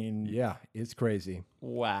mean, Yeah, it's crazy.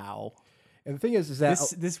 wow. And the thing is that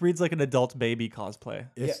This reads like an adult baby cosplay.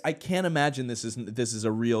 Yeah, I can't imagine this is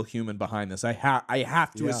a real human behind this. I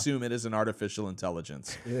have to Yeah. assume it is an artificial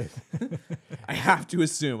intelligence. I have to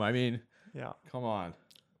assume. I mean, Yeah. come on.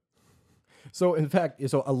 So, in fact,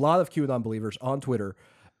 a lot of QAnon believers on Twitter,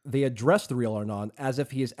 they address the real Arnon as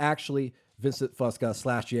if he is actually Vincent Fusca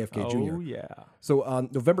 / JFK Jr. Oh, yeah. So on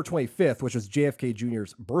November 25th, which was JFK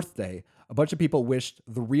Jr.'s birthday, a bunch of people wished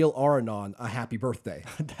the real Aranon a happy birthday.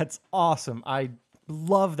 That's awesome. I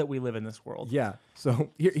love that we live in this world. Yeah. So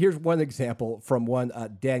here's one example from one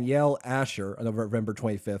Danielle Asher on November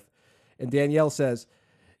 25th. And Danielle says,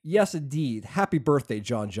 "Yes, indeed. Happy birthday,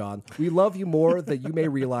 John. We love you more than you may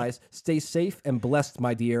realize. Stay safe and blessed,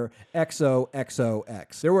 my dear.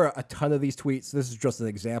 XOXOX." There were a ton of these tweets. This is just an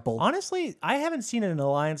example. Honestly, I haven't seen an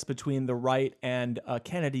alliance between the right and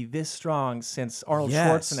Kennedy this strong since Arnold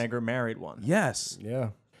Yes. Schwarzenegger married one. Yes. Yeah.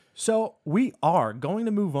 So we are going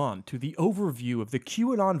to move on to the overview of the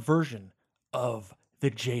QAnon version of the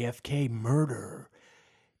JFK murder.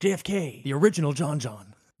 JFK, the original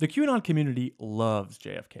John. The QAnon community loves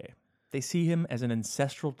JFK. They see him as an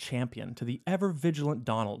ancestral champion to the ever-vigilant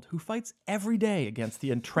Donald, who fights every day against the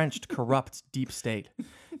entrenched, corrupt deep state.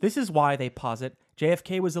 This is why they posit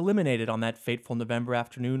JFK was eliminated on that fateful November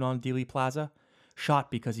afternoon on Dealey Plaza, shot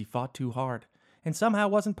because he fought too hard, and somehow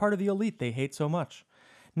wasn't part of the elite they hate so much.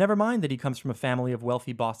 Never mind that he comes from a family of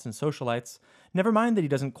wealthy Boston socialites. Never mind that he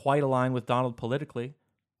doesn't quite align with Donald politically.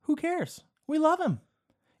 Who cares? We love him.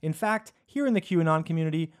 In fact, here in the QAnon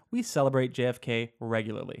community, we celebrate JFK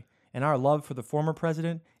regularly, and our love for the former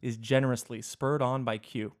president is generously spurred on by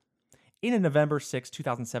Q. In a November 6,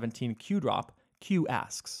 2017 Q drop, Q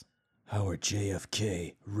asks, How are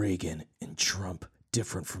JFK, Reagan, and Trump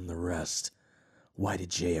different from the rest? Why did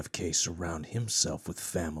JFK surround himself with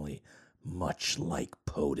family, much like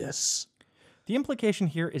POTUS? The implication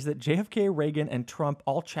here is that JFK, Reagan, and Trump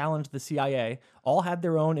all challenged the CIA, all had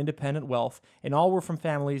their own independent wealth, and all were from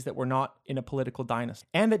families that were not in a political dynasty.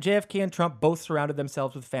 And that JFK and Trump both surrounded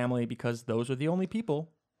themselves with family because those are the only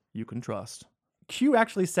people you can trust. Q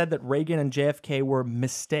actually said that Reagan and JFK were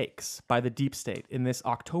mistakes by the deep state in this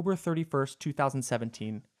October 31st,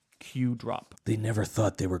 2017 Q drop. They never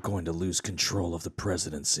thought they were going to lose control of the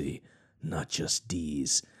presidency, not just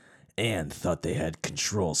D's, and thought they had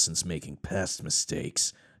control since making past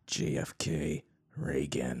mistakes. JFK,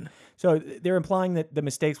 Reagan. So they're implying that the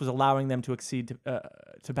mistakes was allowing them to accede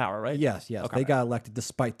to power, right? Yes. Okay. They got elected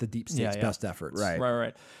despite the deep state's Yeah. best efforts.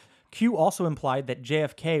 Right. Q also implied that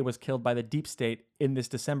JFK was killed by the deep state in this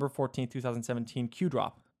December 14, 2017 Q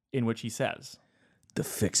drop, in which he says, The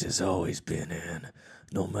fix has always been in.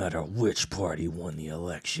 No matter which party won the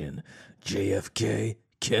election, JFK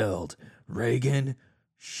killed, Reagan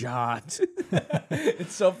shot.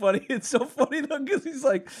 It's so funny. It's so funny though, because he's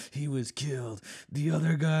like, he was killed. The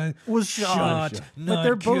other guy was shot. not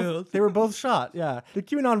But killed. they were both shot, yeah. The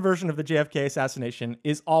QAnon version of the JFK assassination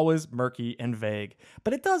is always murky and vague,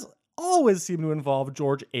 but it does always seem to involve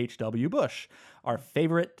George H.W. Bush, our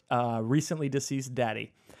favorite recently deceased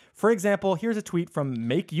daddy. For example, here's a tweet from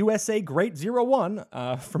Make USA Great 01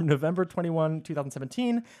 from November 21,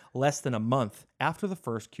 2017, less than a month after the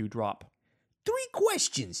first Q drop. 3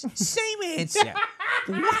 questions, same answer.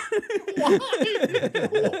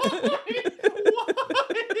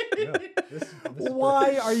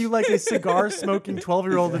 Why are you like a cigar-smoking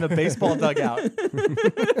 12-year-old in a baseball dugout?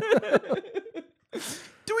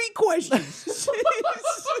 3 questions. See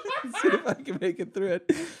if I can make it through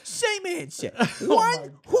it. Same answer.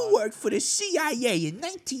 1, who worked for the CIA in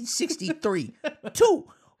 1963? 2,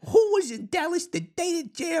 who was in Dallas the day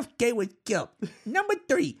that JFK was killed? Number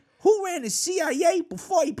 3, who ran the CIA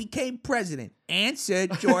before he became president? Answer,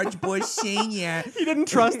 George Bush Sr. He didn't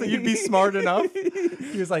trust that you'd be smart enough.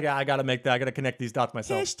 He was like, I gotta connect these dots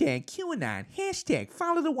myself. Hashtag QAnon. Hashtag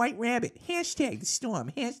follow the white rabbit. Hashtag the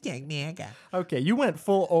storm. Hashtag MAGA. Okay, you went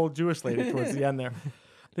full old Jewish lady towards the end there.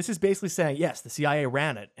 This is basically saying, yes, the CIA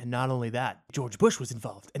ran it, and not only that, George Bush was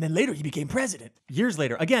involved, and then later he became president. Years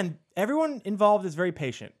later, again, everyone involved is very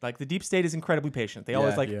patient. Like, the deep state is incredibly patient. They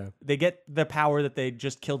always, they get the power that they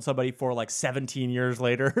just killed somebody for, like, 17 years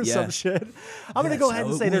later or some shit. I'm going to go ahead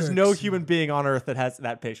and say there's no human being on Earth that has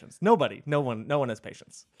that patience. Nobody. No one has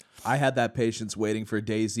patience. I had that patience waiting for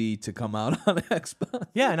DayZ to come out on Xbox.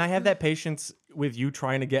 Yeah, and I have that patience with you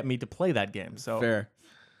trying to get me to play that game. So Fair.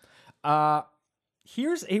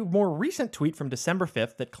 Here's a more recent tweet from December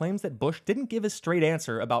 5th that claims that Bush didn't give a straight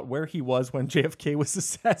answer about where he was when JFK was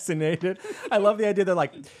assassinated. I love the idea. They're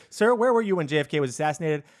like, sir, where were you when JFK was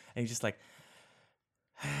assassinated? And he's just like,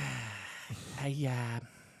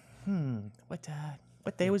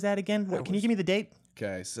 what day was that again? Can you give me the date?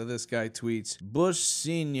 Okay, so this guy tweets, Bush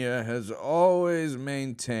Sr. has always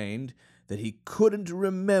maintained that he couldn't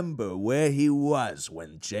remember where he was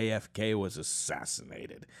when JFK was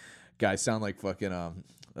assassinated. Guys sound like fucking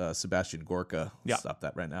Sebastian Gorka. Yeah. Stop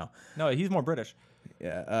that right now. No, he's more British.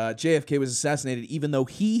 Yeah, JFK was assassinated even though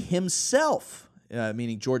he himself,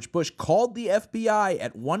 meaning George Bush, called the FBI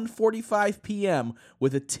at 1:45 p.m.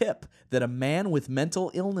 with a tip that a man with mental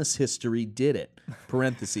illness history did it.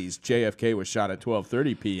 Parentheses, JFK was shot at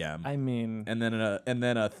 12:30 p.m. I mean, And then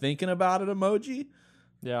a thinking about it emoji.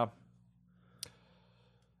 yeah.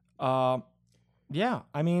 Yeah,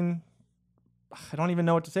 I mean, I don't even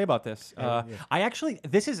know what to say about this. I'm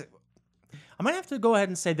going to have to go ahead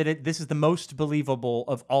and say that this is the most believable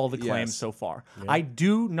of all the claims Yes. so far. I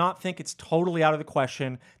do not think it's totally out of the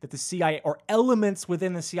question that the CIA or elements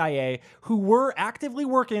within the CIA who were actively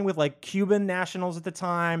working with like Cuban nationals at the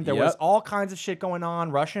time, there was Yep. all kinds of shit going on.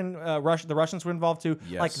 The Russians were involved too.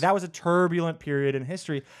 Yes. Like that was a turbulent period in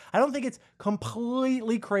history. I don't think it's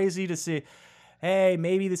completely crazy to see, hey,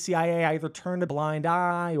 maybe the CIA either turned a blind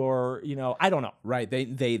eye or, I don't know. Right,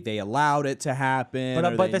 they allowed it to happen.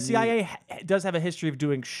 or But they the knew- CIA does have a history of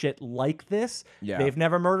doing shit like this. Yeah. They've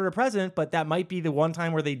never murdered a president, but that might be the one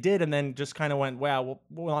time where they did and then just kind of went, wow,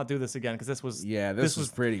 we'll not do this again because this was... Yeah, this was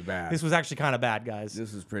pretty bad. This was actually kind of bad, guys.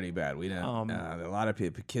 This was pretty bad. We didn't. A lot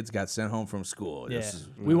of kids got sent home from school. Yeah. This is,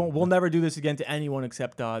 We'll never do this again to anyone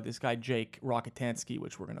except this guy, Jake Rocketansky,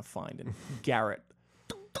 which we're going to find, and Garrett.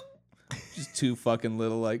 just two fucking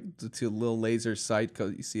little two little laser sight.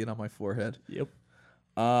 You see it on my forehead. Yep.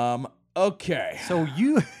 Okay.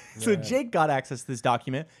 So Jake got access to this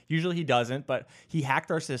document. Usually he doesn't, but he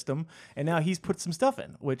hacked our system, and now he's put some stuff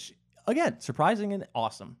in, which, again, surprising and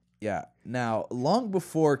awesome. Yeah. Now, long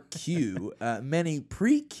before Q, many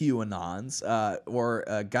pre-QAnons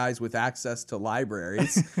or guys with access to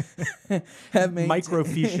libraries have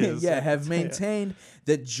Microfiches. have maintained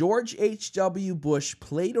that George H.W. Bush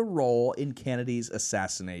played a role in Kennedy's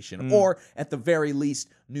assassination, or at the very least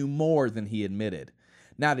knew more than he admitted.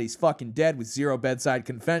 Now that he's fucking dead with zero bedside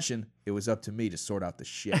confession, it was up to me to sort out the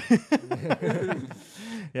shit.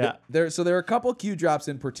 Yeah. There are a couple Q drops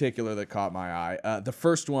in particular that caught my eye. The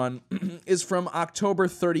first one is from October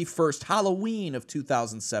 31st, Halloween of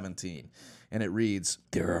 2017. And it reads,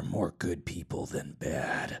 "There are more good people than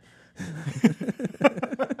bad."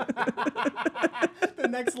 The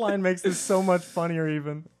next line makes this so much funnier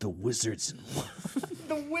even. The wizards and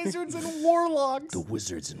The wizards and warlocks.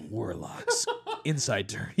 warlocks. Inside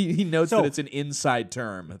term. He notes So- that it's an inside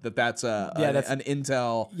term. That's an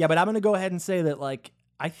intel. Yeah, but I'm going to go ahead and say that,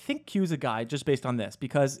 I think Q's a guy just based on this,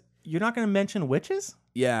 because you're not going to mention witches?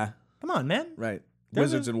 Yeah, Come on, man. right. There's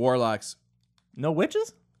Wizards and warlocks. No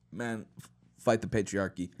witches? Man, fight the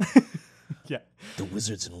patriarchy. Yeah. The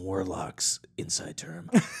wizards and warlocks, inside term,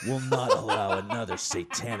 will not allow another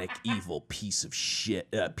satanic evil piece of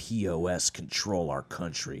shit, POS, control our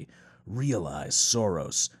country. Realize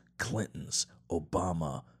Soros, Clintons,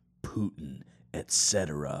 Obama, Putin,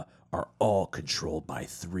 etc. are all controlled by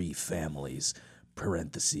three families.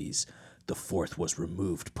 Parentheses. The fourth was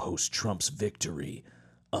removed post-Trump's victory.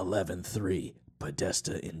 11-3.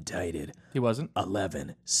 Podesta indicted. He wasn't.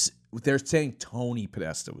 11. They're saying Tony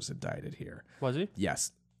Podesta was indicted here. Was he?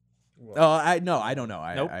 Yes. I don't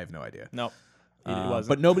know. Nope. I have no idea. No. He wasn't.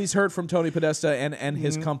 But nobody's heard from Tony Podesta, and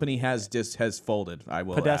his company has folded. I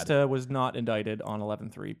will add. Podesta was not indicted on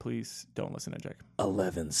 11-3. Please don't listen to Jake.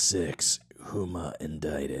 11-6. Huma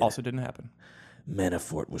indicted. Also didn't happen.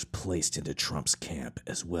 Manafort was placed into Trump's camp,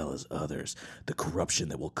 as well as others. The corruption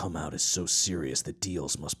that will come out is so serious that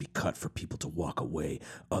deals must be cut for people to walk away.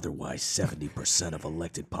 Otherwise, 70% of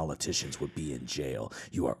elected politicians would be in jail.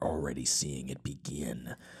 You are already seeing it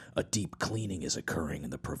begin. A deep cleaning is occurring,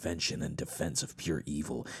 and the prevention and defense of pure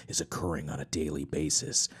evil is occurring on a daily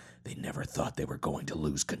basis. They never thought they were going to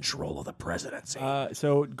lose control of the presidency.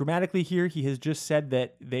 So grammatically here, he has just said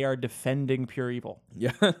that they are defending pure evil.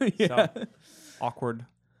 Yeah. So, awkward.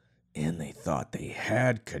 And they thought they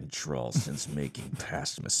had control since making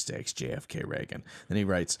past mistakes, JFK Reagan. Then he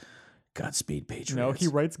writes, Godspeed, Patriots. No, he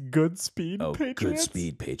writes Goodspeed, Oh, Patriots.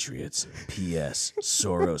 Goodspeed, Patriots. P.S.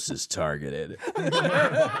 Soros is targeted.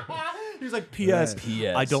 He's like, P.S.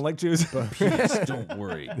 P.S. I don't like Jews. P.S. Don't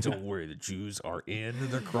worry. The Jews are in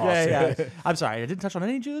the yeah, crosshairs. yeah. I'm sorry, I didn't touch on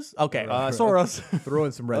any Jews? Okay, Soros. Throw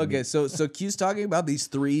in some red. Okay, so Q's talking about these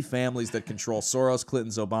three families that control Soros,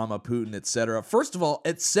 Clinton's, Obama, Putin, etc. First of all,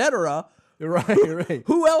 etc. Right.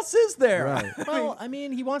 Who else is there? Right. Well, I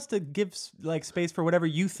mean, he wants to give like space for whatever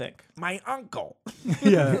you think. My uncle.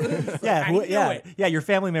 Yeah. Your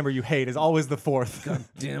family member you hate is always the fourth. God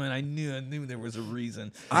damn it! I knew there was a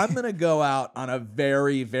reason. I'm gonna go out on a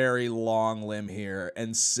very, very long limb here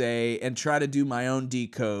and try to do my own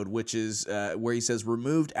decode, which is where he says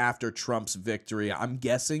removed after Trump's victory. I'm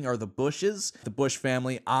guessing are the Bushes. The Bush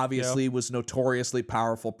family obviously was notoriously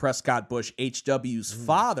powerful. Prescott Bush, H.W.'s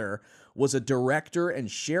father, was a director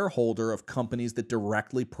and shareholder of companies that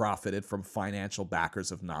directly profited from financial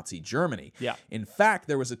backers of Nazi Germany. Yeah. In fact,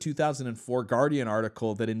 there was a 2004 Guardian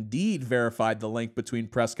article that indeed verified the link between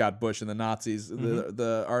Prescott Bush and the Nazis.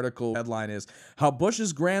 The article headline is, How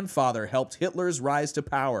Bush's Grandfather Helped Hitler's Rise to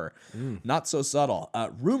Power. Not so subtle.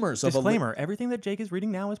 Rumors of Disclaimer, everything that Jake is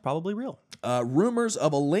reading now is probably real. rumors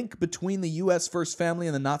of a link between the U.S. First Family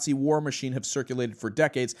and the Nazi war machine have circulated for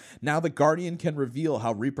decades. Now the Guardian can reveal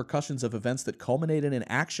how repercussions of events that culminated in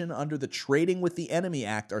action under the Trading with the Enemy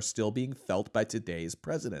Act are still being felt by today's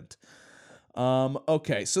president.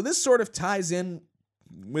 Okay, so this sort of ties in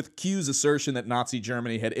with Q's assertion that Nazi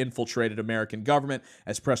Germany had infiltrated American government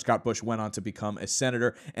as Prescott Bush went on to become a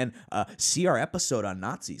senator. And see our episode on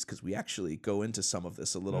Nazis, because we actually go into some of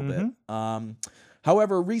this a little bit.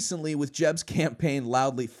 However, recently, with Jeb's campaign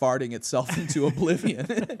loudly farting itself into oblivion,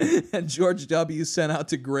 and George W. sent out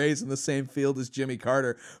to graze in the same field as Jimmy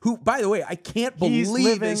Carter, who, by the way, I can't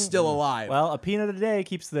believe is still alive. Well, a peanut a day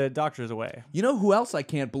keeps the doctors away. You know who else I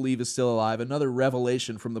can't believe is still alive? Another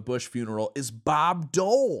revelation from the Bush funeral is Bob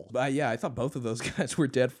Dole. Yeah, I thought both of those guys were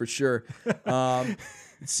dead for sure. It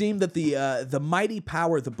seemed that the mighty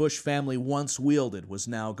power the Bush family once wielded was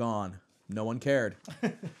now gone. No one cared.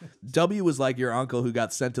 W was like your uncle who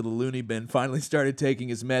got sent to the loony bin, finally started taking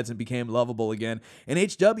his meds and became lovable again. And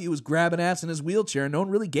HW was grabbing ass in his wheelchair and no one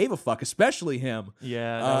really gave a fuck, especially him.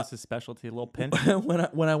 Yeah, that was his specialty, a little pinch.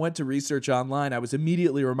 When I went to research online, I was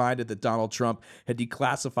immediately reminded that Donald Trump had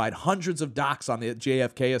declassified hundreds of docs on the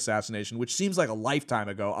JFK assassination, which seems like a lifetime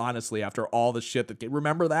ago, honestly, after all the shit that...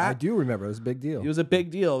 Remember that? I do remember. It was a big deal. It was a big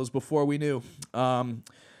deal. It was before we knew.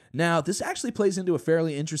 Now, this actually plays into a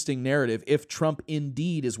fairly interesting narrative if Trump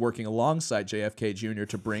indeed is working alongside JFK Jr.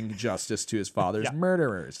 to bring justice to his father's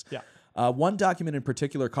murderers. Yeah. One document in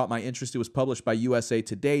particular caught my interest. It was published by USA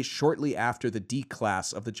Today shortly after the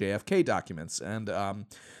declass of the JFK documents. And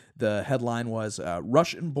the headline was,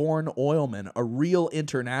 Russian-born oilman, a real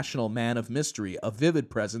international man of mystery, a vivid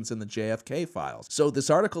presence in the JFK files. So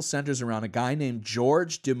this article centers around a guy named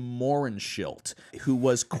George de Mohrenschildt, who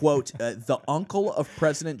was, quote, the uncle of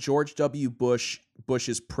President George W.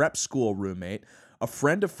 Bush's prep school roommate, a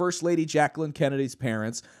friend of First Lady Jacqueline Kennedy's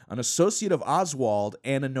parents, an associate of Oswald,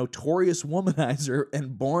 and a notorious womanizer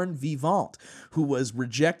and born vivant who was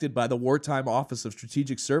rejected by the Wartime Office of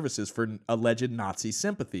Strategic Services for alleged Nazi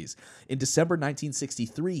sympathies. In December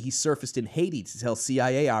 1963, he surfaced in Haiti to tell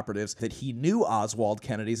CIA operatives that he knew Oswald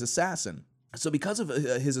Kennedy's assassin. So because of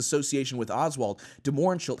his association with Oswald, de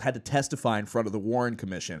Mohrenschildt had to testify in front of the Warren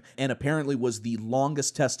Commission, and apparently was the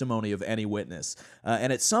longest testimony of any witness.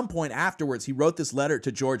 And at some point afterwards, he wrote this letter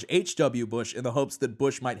to George H.W. Bush in the hopes that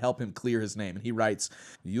Bush might help him clear his name. And he writes,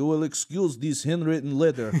 "You will excuse this handwritten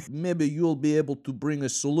letter. Maybe you'll be able to bring a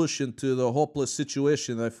solution to the hopeless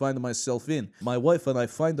situation I find myself in. My wife and I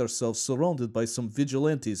find ourselves surrounded by some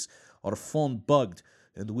vigilantes. Our phone bugged,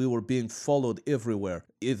 and we were being followed everywhere.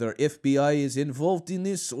 Either FBI is involved in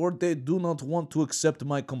this, or they do not want to accept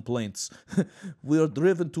my complaints. We are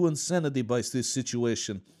driven to insanity by this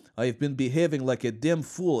situation. I have been behaving like a damn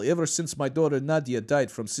fool ever since my daughter Nadia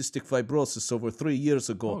died from cystic fibrosis over 3 years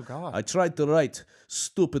ago. Oh, God. I tried to write,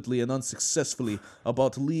 stupidly and unsuccessfully,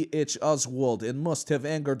 about Lee H. Oswald and must have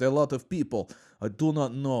angered a lot of people. I do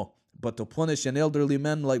not know. But to punish an elderly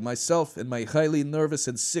man like myself and my highly nervous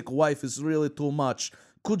and sick wife is really too much.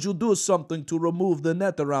 Could you do something to remove the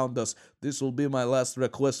net around us? This will be my last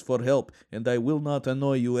request for help, and I will not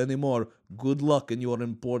annoy you anymore. Good luck in your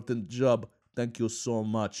important job. Thank you so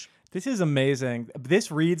much." This is amazing.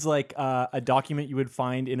 This reads like a document you would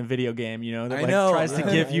find in a video game, you know, that I like know. tries to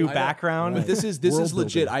Yeah. give you I know. background. But this is World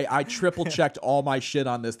legit. building. I triple checked all my shit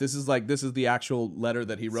on this. This is the actual letter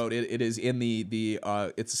that he wrote. It is in the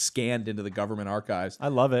it's scanned into the government archives. I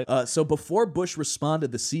love it. So before Bush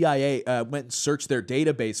responded, the CIA went and searched their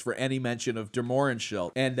database for any mention of de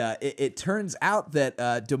Mohrenschildt. And it turns out that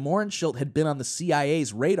de Mohrenschildt had been on the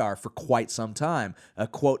CIA's radar for quite some time.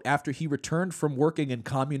 Quote, after he returned from working in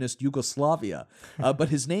communist Yugoslavia. But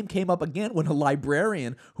his name came up again when a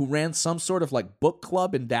librarian who ran some sort of like book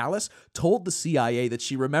club in Dallas told the CIA that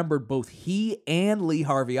she remembered both he and Lee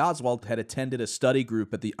Harvey Oswald had attended a study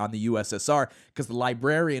group on the USSR, because the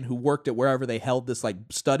librarian who worked at wherever they held this like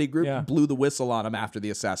study group blew the whistle on him after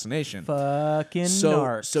the assassination. Fucking So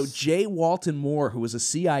narcs. J. Walton Moore, who was a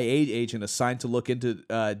CIA agent assigned to look into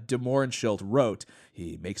de Mohrenschildt, wrote,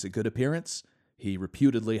 "He makes a good appearance. He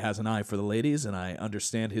reputedly has an eye for the ladies, and I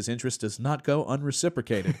understand his interest does not go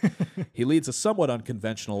unreciprocated. He leads a somewhat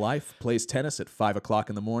unconventional life, plays tennis at 5 o'clock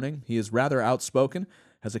in the morning. He is rather outspoken,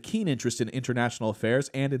 has a keen interest in international affairs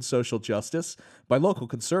and in social justice. By local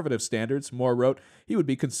conservative standards," Moore wrote, "he would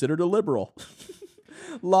be considered a liberal."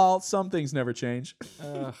 Lol, some things never change.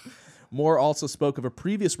 Moore also spoke of a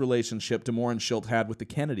previous relationship de Mohrenschildt had with the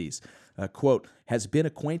Kennedys. Quote, "has been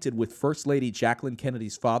acquainted with First Lady Jacqueline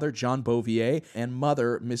Kennedy's father, John Bouvier, and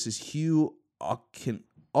mother, Mrs. Hugh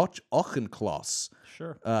Auchincloss,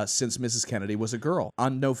 Sure. since Mrs. Kennedy was a girl.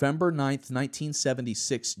 On November 9th,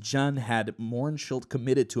 1976, John had Mohrenschildt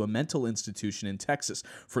committed to a mental institution in Texas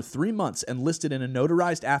for 3 months and listed in a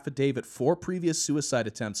notarized affidavit 4 previous suicide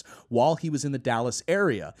attempts while he was in the Dallas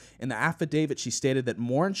area. In the affidavit, she stated that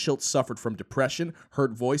Mohrenschildt suffered from depression,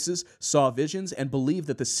 heard voices, saw visions, and believed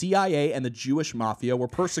that the CIA and the Jewish mafia were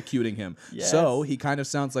persecuting him. So he kind of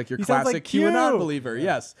sounds like your He sounds classic like Q. QAnon believer.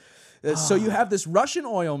 Yes. So you have this Russian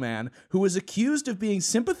oil man who was accused of being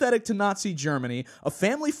sympathetic to Nazi Germany, a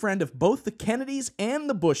family friend of both the Kennedys and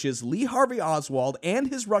the Bushes, Lee Harvey Oswald, and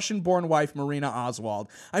his Russian-born wife, Marina Oswald.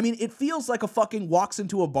 I mean, it feels like a fucking walks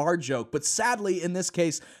into a bar joke, but sadly, in this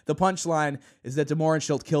case, the punchline is that de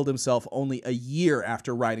Mohrenschildt killed himself only a year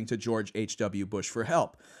after writing to George H.W. Bush for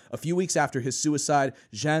help. A few weeks after his suicide,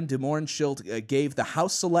 Jean de Mohrenschildt gave the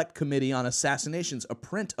House Select Committee on Assassinations a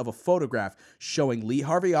print of a photograph showing Lee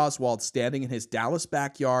Harvey Oswald standing in his Dallas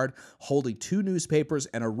backyard, holding 2 newspapers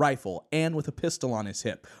and a rifle, and with a pistol on his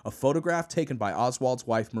hip. A photograph taken by Oswald's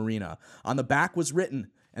wife, Marina. On the back was written,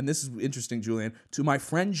 and this is interesting, Julian, "To my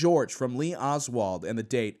friend George from Lee Oswald," and the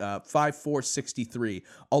date, 5/4/63,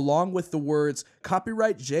 along with the words,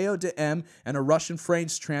 "Copyright JODM," and a Russian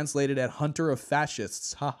phrase translated at "Hunter of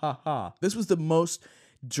Fascists." Ha ha ha. This was the most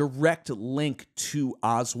direct link to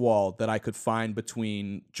Oswald that I could find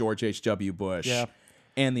between George H.W. Bush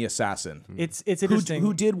and the assassin. It's interesting.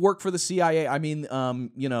 Who did work for the CIA. I mean,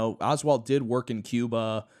 Oswald did work in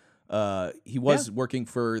Cuba. He was working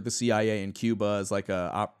for the CIA in Cuba as like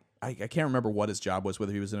I can't remember what his job was,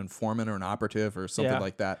 whether he was an informant or an operative or something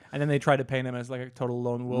like that. And then they tried to paint him as like a total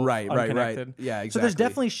lone wolf. Right. unconnected. Yeah, exactly. So there's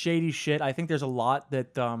definitely shady shit. I think there's a lot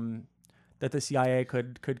that that the CIA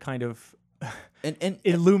could kind of and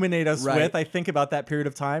illuminate us Right. with. I think about that period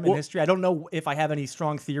of time in history. I don't know if I have any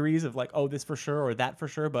strong theories of like, oh, this for sure or that for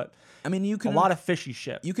sure, but I mean, you can a lot of fishy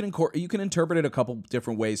shit. You can interpret it a couple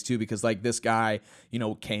different ways too, because like this guy,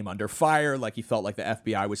 came under fire, like he felt like the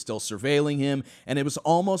FBI was still surveilling him, and it was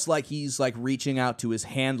almost like he's like reaching out to his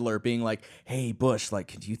handler, being like, "Hey, Bush,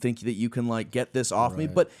 like, do you think that you can like get this off me?"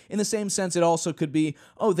 But in the same sense, it also could be,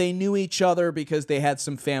 oh, they knew each other because they had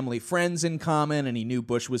some family friends in common, and he knew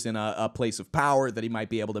Bush was in a place of power that he might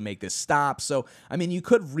be able to make this stop. So, I mean, you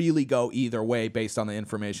could really go either way based on the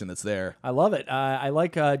information that's there. I love it. I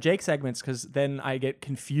like Jake segments because then I get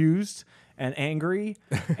confused and angry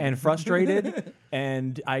and frustrated,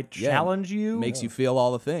 and I challenge you. Makes you feel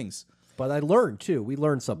all the things. But I learned, too. We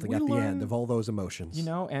learned something at the end of all those emotions.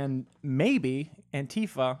 And maybe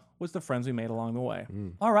Antifa was the friends we made along the way.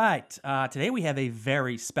 All right. Today we have a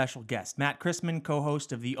very special guest, Matt Christman,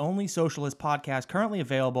 co-host of the only socialist podcast currently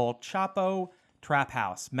available, Chapo Trap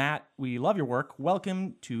House. Matt, we love your work.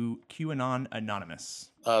 Welcome to QAnon Anonymous.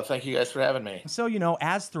 Thank you guys for having me. So,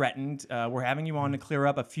 as threatened, we're having you on to clear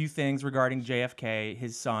up a few things regarding JFK,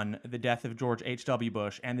 his son, the death of George H.W.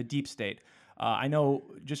 Bush, and the deep state. I know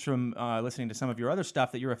just from listening to some of your other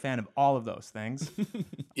stuff that you're a fan of all of those things.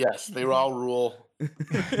 Yes, they were all rule.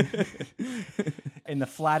 In the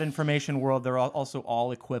flat information world, they're also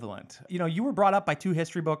all equivalent. You were brought up by 2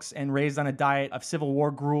 history books and raised on a diet of Civil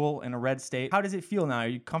War gruel in a red state. How does it feel now? Are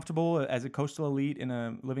you comfortable as a coastal elite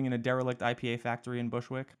living in a derelict IPA factory in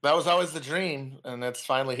Bushwick? That was always the dream, and it's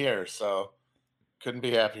finally here. So Couldn't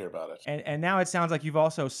be happier about it. And now it sounds like you've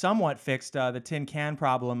also somewhat fixed the tin can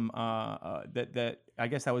problem. That I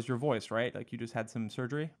guess that was your voice, right? Like you just had some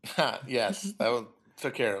surgery. Yes,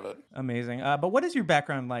 took care of it. Amazing. But what is your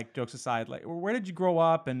background like? Jokes aside, like where did you grow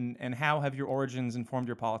up, and how have your origins informed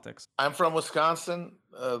your politics? I'm from Wisconsin,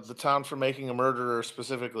 the town for making a murderer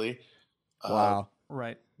specifically. Wow.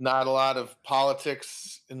 Right. Not a lot of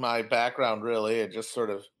politics in my background, really. I just sort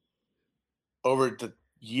of, over the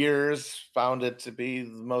years, found it to be the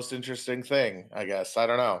most interesting thing, I guess. I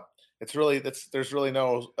don't know. There's really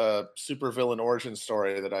no supervillain origin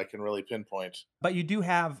story that I can really pinpoint. But you do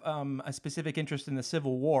have a specific interest in the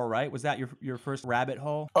Civil War, right? Was that your first rabbit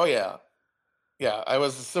hole? Oh, yeah. Yeah, I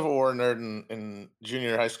was a Civil War nerd in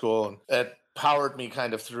junior high school, and it powered me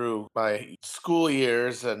kind of through my school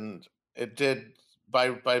years, and it did, by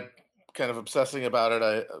kind of obsessing about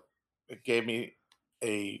it, it gave me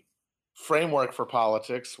a framework for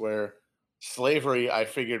politics where slavery I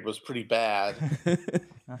figured was pretty bad.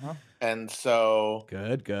 And so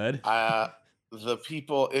Good. the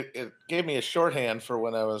people, it gave me a shorthand for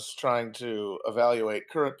when I was trying to evaluate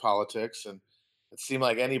current politics, and it seemed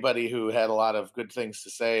like anybody who had a lot of good things to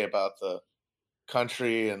say about the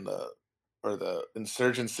country and the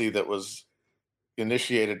insurgency that was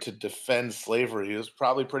initiated to defend slavery was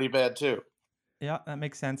probably pretty bad too. Yeah, that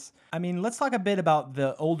makes sense. I mean, let's talk a bit about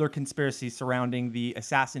the older conspiracy surrounding the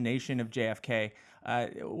assassination of JFK.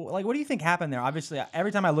 Like, what do you think happened there? Obviously,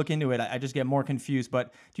 every time I look into it, I just get more confused.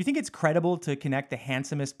 But do you think it's credible to connect the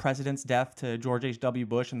handsomest president's death to George H.W.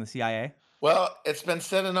 Bush and the CIA? Well, it's been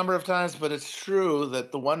said a number of times, but it's true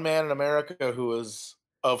that the one man in America who was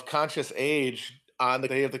of conscious age on the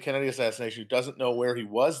day of the Kennedy assassination who doesn't know where he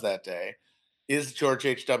was that day is George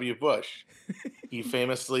H.W. Bush. He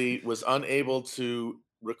famously was unable to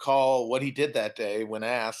recall what he did that day when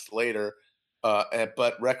asked later,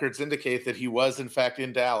 but records indicate that he was, in fact,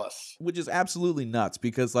 in Dallas. Which is absolutely nuts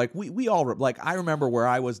because, like, we all, like, I remember where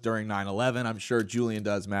I was during 9/11. I'm sure Julian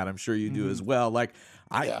does, Matt. I'm sure you do as well. Like,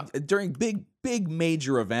 during big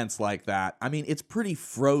major events like that, I mean, it's pretty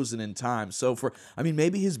frozen in time. So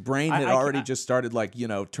maybe his brain had already just started, like,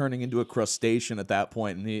 turning into a crustacean at that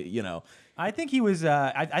point, and he, I think he was.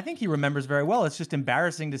 I think he remembers very well. It's just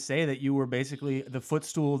embarrassing to say that you were basically the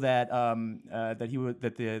footstool that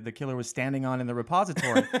the killer was standing on in the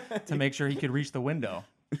repository to make sure he could reach the window.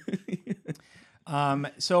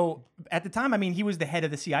 So at the time, I mean, he was the head of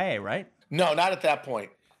the CIA, right? No, not at that point.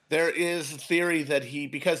 There is a theory that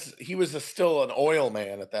because he was still an oil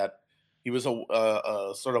man at that, he was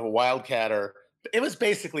a sort of a wildcatter. It was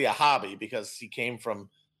basically a hobby because he came from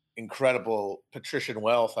incredible patrician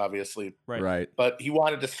wealth, obviously. Right. But he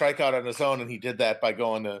wanted to strike out on his own, and he did that by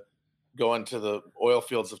going to the oil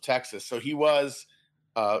fields of Texas. So he was,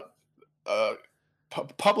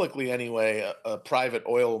 publicly anyway, a private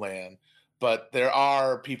oil man. But there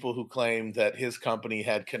are people who claim that his company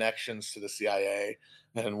had connections to the CIA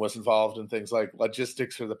and was involved in things like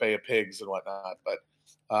logistics for the Bay of Pigs and whatnot. But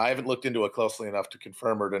I haven't looked into it closely enough to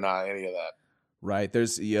confirm or deny any of that. Right.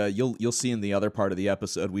 There's you'll see in the other part of the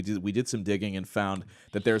episode we did some digging and found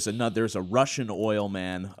that there's a Russian oil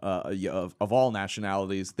man of all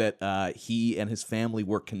nationalities that he and his family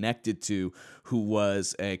were connected to, who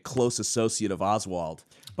was a close associate of Oswald.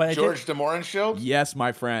 But George de Mohrenschildt? Yes,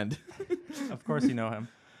 my friend. Of course you know him.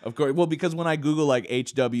 Of course. Well, because when I Google like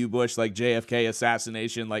H.W. Bush, like JFK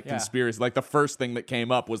assassination, like conspiracy, like the first thing that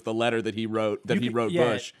came up was the letter that he wrote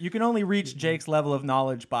Bush. You can only reach Jake's level of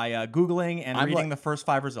knowledge by Googling and reading the first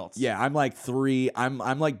 5 results. Yeah, I'm like 3. I'm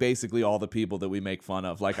like basically all the people that we make fun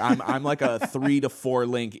of. Like I'm like a 3 to 4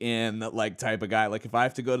 link in like type of guy. Like if I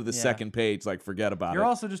have to go to the second page, like forget about it. You're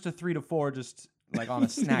also just a 3 to 4, just like on a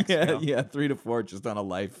snack scale. Yeah, 3 to 4, just on a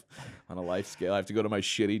life scale. I have to go to my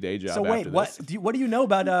shitty day job. So wait, after this. what do you know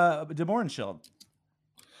about de Mohrenschildt?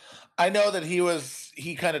 I know that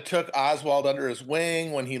he kind of took Oswald under his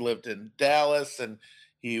wing when he lived in Dallas, and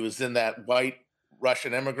he was in that white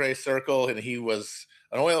Russian emigre circle, and he was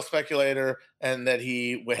an oil speculator, and that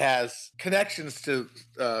he has connections to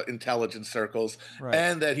intelligence circles,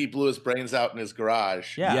 and that he blew his brains out in his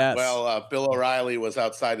garage. Yeah. Yes. Well, Bill O'Reilly was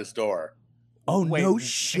outside his door. Oh, wait, no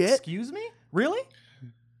shit. Excuse me? Really?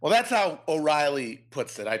 Well, that's how O'Reilly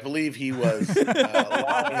puts it. I believe he was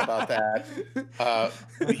lying about that.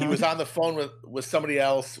 He was on the phone with somebody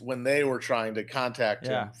else when they were trying to contact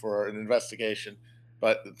him for an investigation.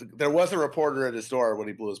 But there was a reporter at his door when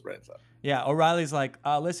he blew his brains out. Yeah, O'Reilly's like,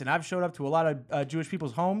 listen, I've showed up to a lot of Jewish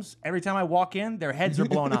people's homes. Every time I walk in, their heads are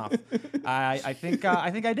blown off. I think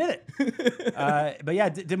I did it. But yeah,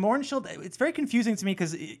 de Mohrenschildt, it's very confusing to me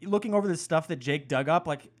because looking over the stuff that Jake dug up,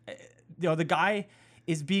 like, the guy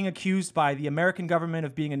is being accused by the American government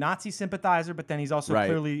of being a Nazi sympathizer, but then he's also Right.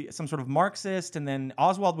 clearly some sort of Marxist. And then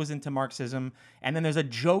Oswald was into Marxism. And then there's a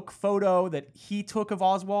joke photo that he took of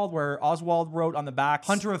Oswald where Oswald wrote on the back,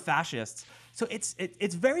 "Hunter of Fascists." So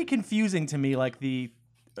it's very confusing to me, like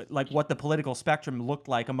what the political spectrum looked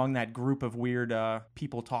like among that group of weird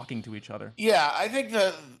people talking to each other. Yeah, I think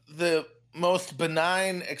the most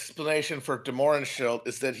benign explanation for de Mohrenschildt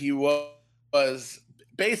is that he was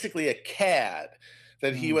basically a cad,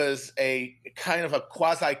 that he was a kind of a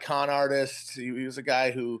quasi con artist. He was a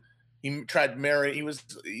guy who he tried marry. He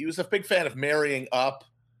was a big fan of marrying up,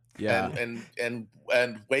 Yeah. and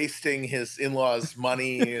wasting his in-laws'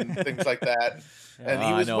 money and things like that. And he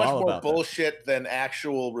I was know much all more about that. bullshit than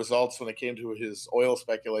actual results when it came to his oil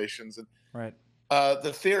speculations. And Right.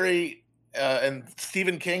 the theory, and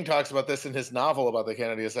Stephen King talks about this in his novel about the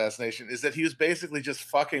Kennedy assassination, is that he was basically just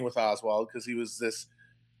fucking with Oswald because he was this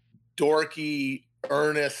dorky,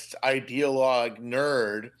 earnest ideologue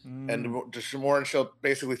nerd, and de Mohrenschildt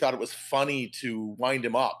basically thought it was funny to wind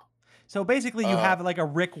him up. So basically, you have like a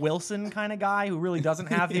Rick Wilson kind of guy who really doesn't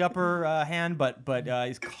have the upper hand, but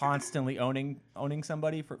is constantly owning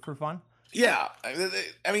somebody for fun. Yeah,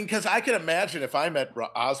 I mean, because I can imagine if I met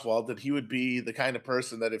Oswald that he would be the kind of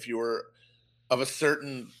person that if you were of a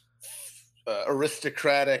certain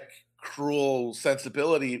aristocratic, cruel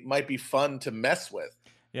sensibility, might be fun to mess with.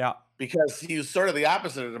 Yeah. Because he was sort of the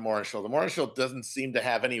opposite of de Mohrenschildt. De Mohrenschildt doesn't seem to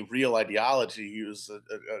have any real ideology. He was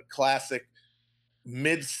a classic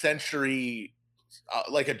mid-century,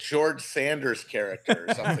 like a George Sanders character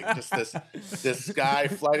or something. Just this guy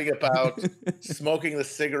flighting about, smoking the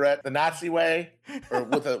cigarette the Nazi way, or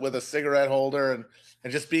with a cigarette holder,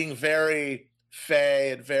 and just being very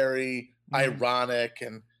fey and very ironic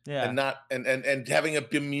and not and having a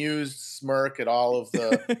bemused smirk at all of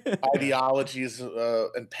the ideologies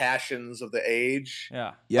and passions of the age.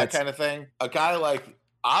 Yeah. That kind of thing. A guy like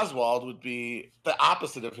Oswald would be the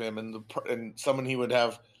opposite of him, and someone he would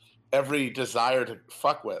have every desire to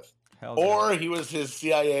fuck with. Or he was his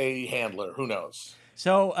CIA handler. Who knows?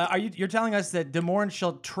 So you're telling us that de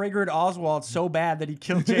Mohrenschildt triggered Oswald so bad that he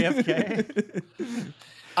killed JFK?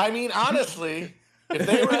 I mean, honestly, if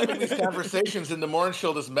they were having these conversations and de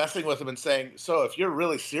Mohrenschildt is messing with him and saying, "So if you're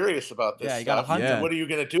really serious about this stuff, what are you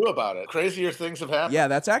going to do about it?" Crazier things have happened. Yeah,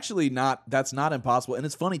 that's not impossible. And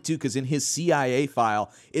it's funny too, because in his CIA file,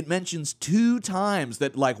 it mentions 2 times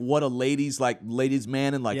that like what a ladies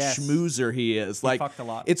man and schmoozer he is. Like, fucked a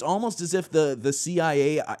lot. It's almost as if the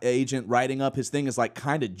CIA agent writing up his thing is like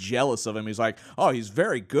kind of jealous of him. He's like, oh, he's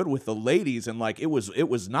very good with the ladies, and like it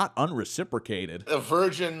was not unreciprocated. A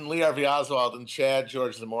virgin Lee Harvey Oswald and Chad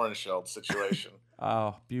George de Mohrenschildt situation.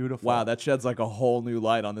 Oh, beautiful. Wow, that sheds like a whole new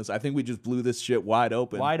light on this. I think we just blew this shit wide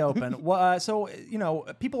open. Wide open. Well, so,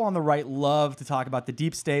 people on the right love to talk about the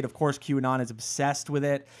deep state. Of course, QAnon is obsessed with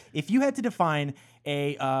it. If you had to define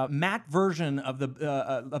a matte version of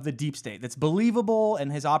the deep state that's believable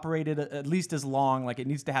and has operated at least as long, like it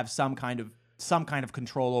needs to have some kind of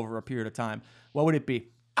control over a period of time, what would it be?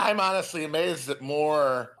 I'm honestly amazed that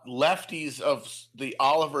more lefties of the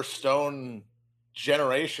Oliver Stone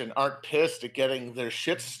generation aren't pissed at getting their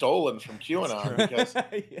shit stolen from QAnon, because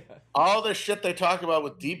all the shit they talk about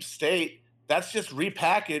with deep state, that's just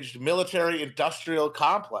repackaged military industrial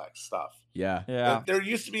complex stuff. Yeah. There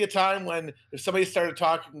used to be a time when if somebody started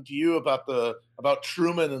talking to you about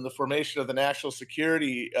Truman and the formation of the National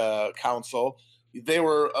Security Council, they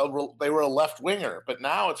were a left winger, but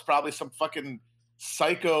now it's probably some fucking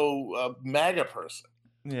psycho MAGA person.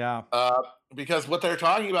 Yeah. Because what they're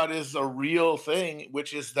talking about is a real thing,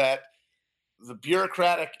 which is that the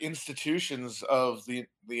bureaucratic institutions of the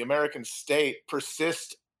American state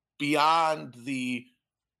persist beyond the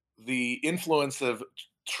influence of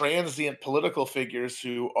transient political figures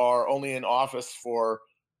who are only in office for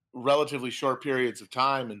relatively short periods of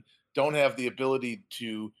time and don't have the ability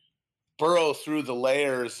to burrow through the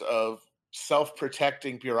layers of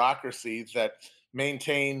self-protecting bureaucracy that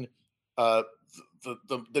maintain that's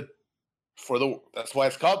why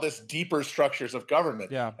it's called this deeper structures of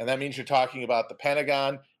government. Yeah. And that means you're talking about the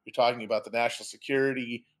Pentagon, you're talking about the National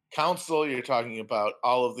Security Council, you're talking about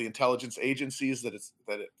all of the intelligence agencies that it's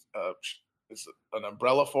an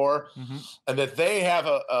umbrella for, and that they have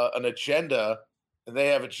an agenda and they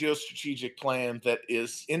have a geostrategic plan that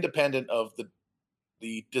is independent of the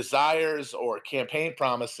desires or campaign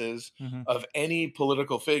promises of any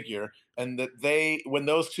political figure, and that when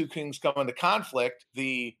those two things come into conflict,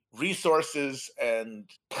 the resources and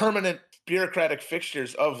permanent bureaucratic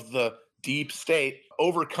fixtures of the deep state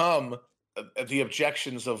overcome the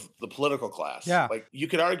objections of the political class. Yeah. Like, you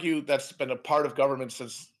could argue that's been a part of government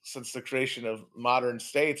since since the creation of modern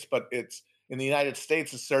states, but it's in the United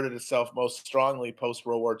States asserted itself most strongly post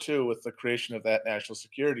World War II with the creation of that national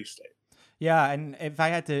security state. Yeah, and if I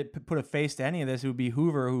had to put a face to any of this, it would be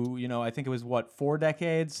Hoover, who, you know, I think it was, 4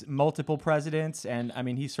 decades, multiple presidents, and I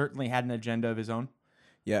mean, he certainly had an agenda of his own.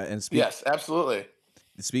 Yeah, and Yes, absolutely.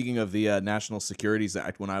 speaking of the National Securities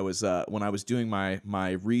Act, when I was doing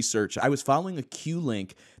my research, I was following a Q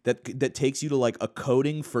link that takes you to like a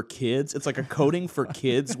coding for kids. It's like a coding for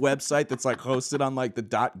kids website that's like hosted on like the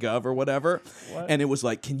 .gov or whatever. And it was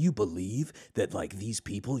like, can you believe that like these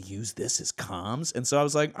people use this as comms? And so I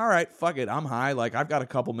was like, all right, fuck it, I'm high. Like I've got a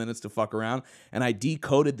couple minutes to fuck around, and I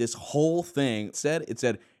decoded this whole thing. It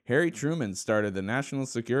said. Harry Truman started the National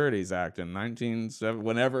Securities Act in 1970,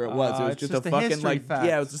 whenever it was. It was just a fucking like, fact.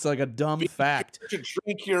 yeah, it was just like a dumb fact. To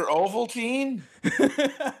drink your Ovaltine?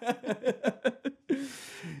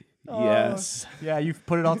 Yes. Yeah, you've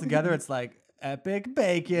put it all together. It's like epic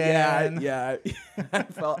bacon. Yeah.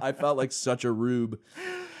 I felt like such a rube.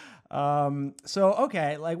 So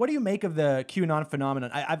okay, like, what do you make of the QAnon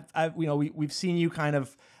phenomenon? We've seen you kind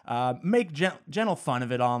of make gentle fun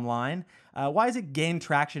of it online. Why has it gained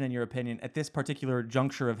traction, in your opinion, at this particular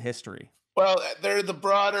juncture of history? Well, there are the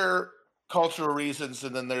broader cultural reasons,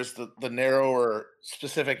 and then there's the narrower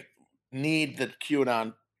specific need that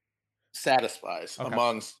QAnon satisfies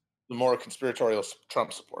amongst the more conspiratorial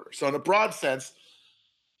Trump supporters. So in a broad sense,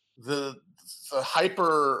 the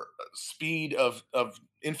hyper speed of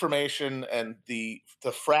information and the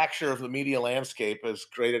fracture of the media landscape has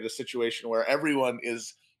created a situation where everyone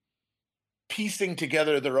is piecing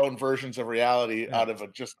together their own versions of reality out of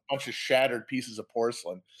just a bunch of shattered pieces of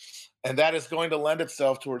porcelain. And that is going to lend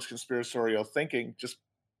itself towards conspiratorial thinking, just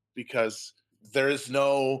because there is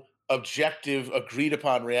no objective agreed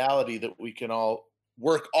upon reality that we can all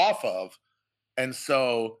work off of. And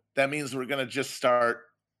so that means we're going to just start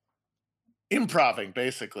improving,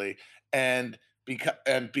 basically. And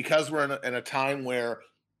because we're in a time where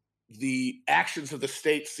the actions of the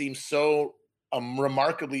state seem so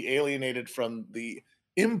remarkably alienated from the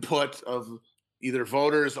input of either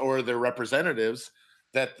voters or their representatives,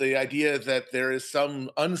 that the idea that there is some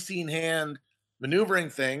unseen hand maneuvering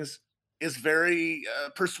things is very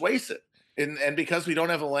persuasive. And because we don't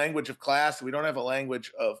have a language of class, we don't have a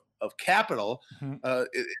language of capital,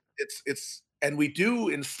 and we do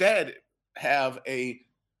instead have a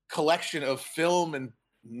collection of film and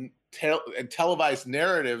televised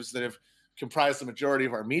narratives that have comprised the majority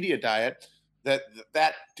of our media diet,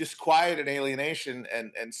 that disquiet and alienation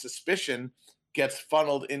and suspicion gets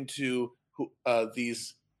funneled into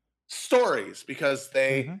these stories, because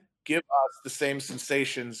they give us the same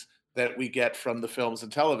sensations that we get from the films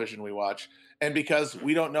and television we watch, and because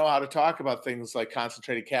we don't know how to talk about things like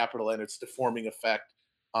concentrated capital and its deforming effect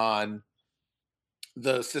on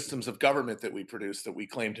the systems of government that we produce, that we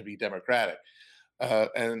claim to be democratic,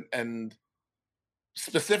 and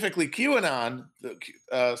specifically QAnon.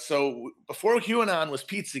 So before QAnon was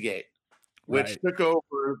Pizzagate, which took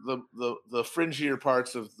over the fringier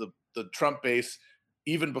parts of the Trump base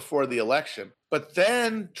even before the election. But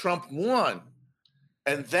then Trump won,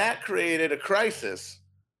 and that created a crisis,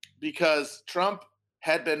 because Trump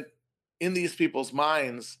had been, in these people's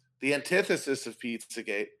minds, the antithesis of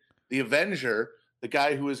Pizzagate, the avenger, the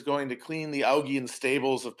guy who was going to clean the Augean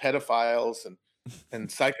stables of pedophiles and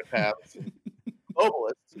psychopaths and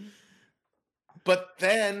globalists. But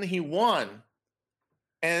then he won,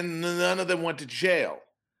 and none of them went to jail.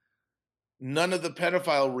 None of the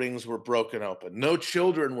pedophile rings were broken open. No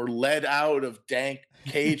children were led out of dank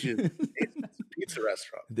cages in a pizza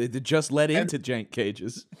restaurant. They just let into jank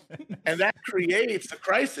cages. And that creates a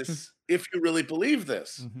crisis, if you really believe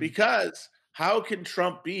this, because how can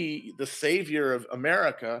Trump be the savior of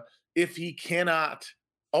America if he cannot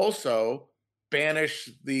also banish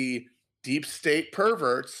the deep state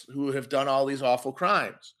perverts who have done all these awful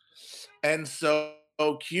crimes? And so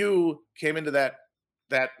Q came into that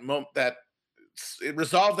it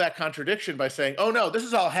resolved that contradiction by saying, oh no, this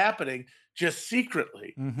is all happening just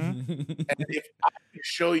secretly. And if I can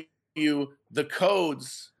show you the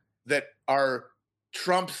codes that are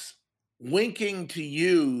Trump's winking to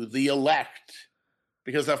you, the elect,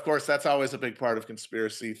 because of course that's always a big part of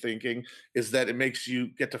conspiracy thinking, is that it makes you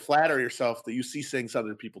get to flatter yourself that you see things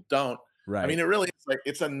other people don't. Right. I mean, it really is like,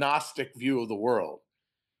 it's a Gnostic view of the world.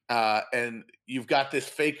 And you've got this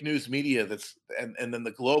fake news media and then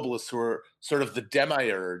the globalists who are sort of the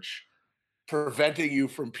demiurge, preventing you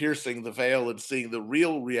from piercing the veil and seeing the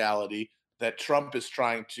real reality that Trump is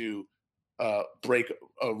trying to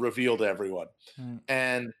reveal to everyone.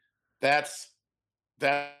 And that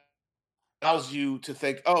allows you to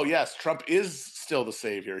think, oh yes, Trump is still the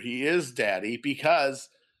savior. He is daddy, because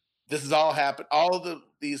this has all happened. All of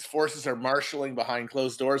these forces are marshaling behind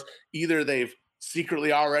closed doors. Either they've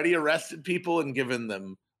secretly already arrested people and given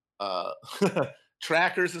them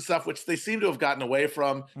trackers and stuff, which they seem to have gotten away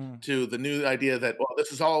from, to the new idea that, well,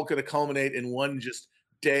 this is all going to culminate in one just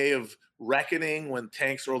day of reckoning when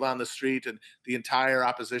tanks roll down the street and the entire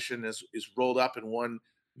opposition is rolled up in one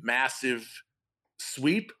massive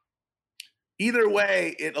sweep. Either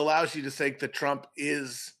way, it allows you to think that Trump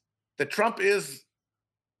is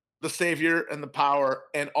the savior and the power,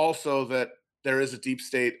 and also that there is a deep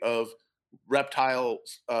state of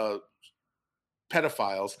reptiles,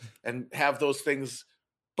 pedophiles, and have those things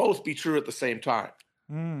both be true at the same time.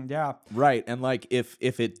 Yeah. Right. And like if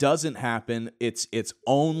it doesn't happen, it's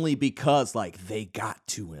only because like they got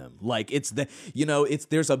to him. Like it's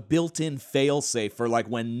there's a built-in fail-safe for like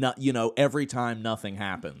when every time nothing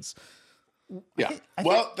happens. Yeah.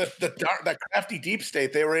 Well, the crafty deep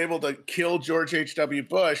state, they were able to kill George H.W.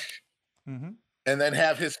 Bush and then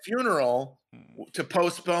have his funeral to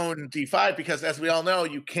postpone D5, because as we all know,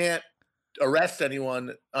 you can't arrest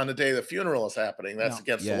anyone on the day the funeral is happening. That's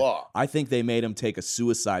against the law. I think they made him take a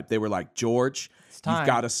suicide. They were like, George, you've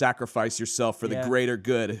got to sacrifice yourself for the greater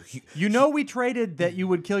good. We traded that you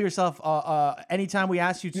would kill yourself anytime we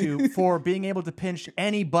asked you to for being able to pinch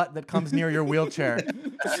any butt that comes near your wheelchair.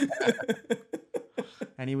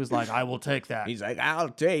 And he was like, I will take that. He's like, I'll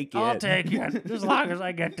take it. I'll take it as long as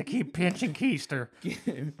I get to keep pinching Keister.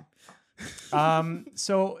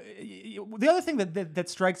 So the other thing that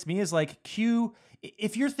strikes me is like Q,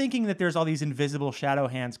 if you're thinking that there's all these invisible shadow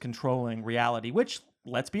hands controlling reality, which,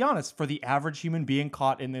 let's be honest, for the average human being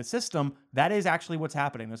caught in this system, that is actually what's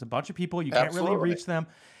happening. There's a bunch of people, you can't really reach them.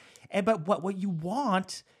 But what you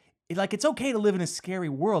want, like, it's okay to live in a scary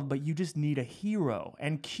world, but you just need a hero.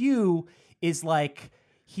 And Q is like,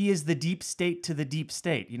 he is the deep state to the deep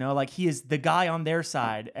state, like he is the guy on their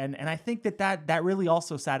side. And I think that really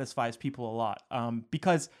also satisfies people a lot,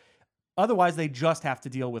 because otherwise they just have to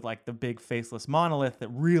deal with like the big faceless monolith that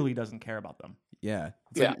really doesn't care about them. Yeah.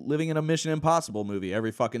 It's like living in a Mission Impossible movie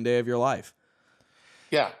every fucking day of your life.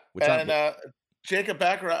 Yeah. Jacob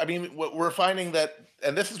Baccarat, I mean, what we're finding that,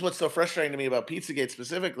 and this is what's so frustrating to me about Pizzagate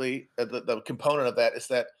specifically, the component of that is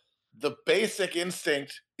that the basic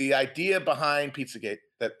instinct, the idea behind Pizzagate,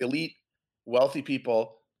 that elite, wealthy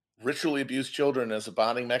people ritually abuse children as a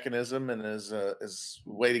bonding mechanism and as a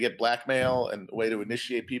way to get blackmail and a way to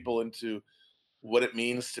initiate people into what it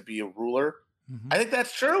means to be a ruler. I think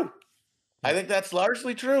that's true. I think that's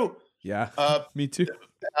largely true. Yeah, me too.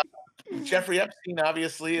 Jeffrey Epstein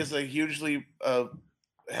obviously is a hugely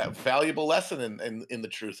valuable lesson in the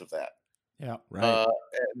truth of that. Yeah, right.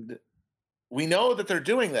 And we know that they're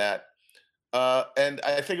doing that. And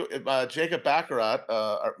I think Jacob Baccarat,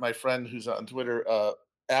 my friend who's on Twitter,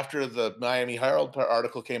 after the Miami Herald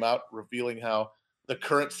article came out revealing how the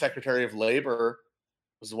current Secretary of Labor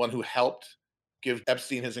was the one who helped give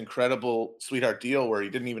Epstein his incredible sweetheart deal where he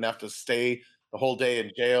didn't even have to stay the whole day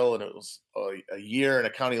in jail, and it was a year in a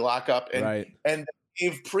county lockup, and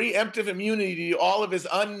gave preemptive immunity to all of his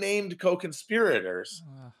unnamed co-conspirators.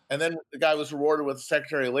 And then the guy was rewarded with a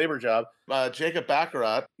Secretary of Labor job. Jacob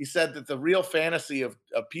Baccarat, he said that the real fantasy of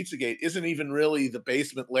Pizzagate isn't even really the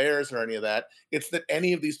basement layers or any of that. It's that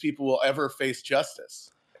any of these people will ever face justice.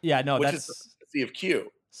 Yeah, no, which that's is the fantasy of Q.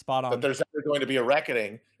 Spot on. That there's ever going to be a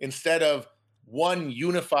reckoning instead of one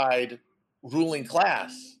unified ruling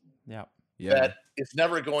class. Yeah. That is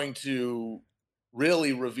never going to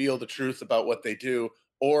really reveal the truth about what they do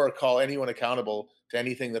or call anyone accountable to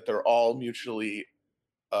anything that they're all mutually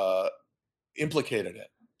implicated in.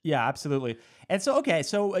 Yeah, absolutely. And so,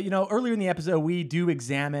 earlier in the episode, we do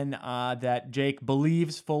examine that Jake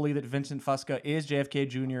believes fully that Vincent Fusca is JFK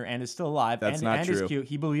Jr. and is still alive. That's not true. Is cute.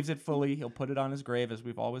 He believes it fully. He'll put it on his grave, as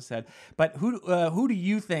we've always said. But who do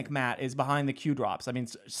you think, Matt, is behind the Q drops? I mean,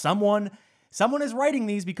 someone is writing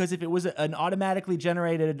these, because if it was an automatically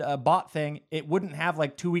generated bot thing, it wouldn't have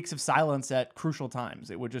like 2 weeks of silence at crucial times.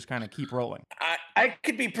 It would just kind of keep rolling. I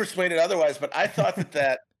could be persuaded otherwise, but I thought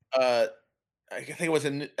that I think it was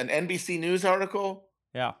an NBC News article.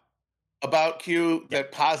 Yeah. About Q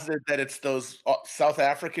that posited that it's those South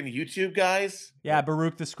African YouTube guys. Yeah,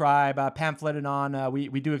 Baruch the Scribe, pamphleted on. We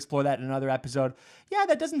do explore that in another episode. Yeah,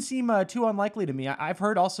 that doesn't seem too unlikely to me. I've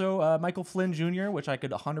heard also Michael Flynn Jr., which I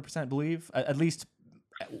could 100% believe, at least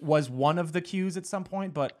was one of the Qs at some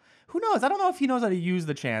point. But who knows? I don't know if he knows how to use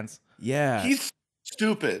the chance. Yeah. He's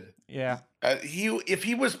stupid. Yeah. If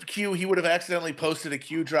he was Q, he would have accidentally posted a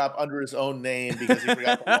Q drop under his own name because he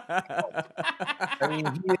forgot. I mean,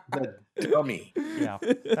 he is a dummy. Yeah,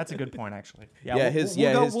 that's a good point, actually. Yeah,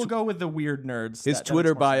 We'll go with the weird nerds. His That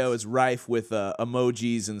Twitter makes more bio sense. is rife with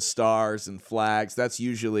emojis and stars and flags. That's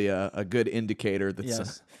usually a good indicator. That's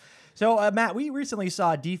Yes. So, Matt, we recently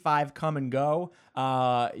saw D5 come and go.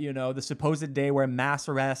 The supposed day where mass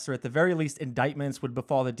arrests, or at the very least indictments, would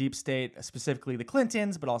befall the deep state, specifically the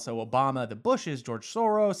Clintons, but also Obama, the Bushes, George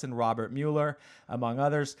Soros, and Robert Mueller, among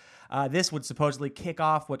others. This would supposedly kick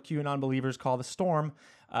off what QAnon believers call the storm.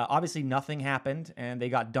 Obviously, nothing happened, and they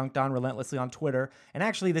got dunked on relentlessly on Twitter. And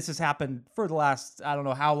actually, this has happened for the last, I don't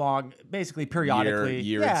know how long, basically periodically.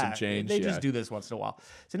 Year and some change. They just do this once in a while.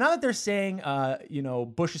 So now that they're saying,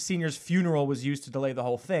 Bush Sr.'s funeral was used to delay the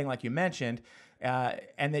whole thing, like you mentioned,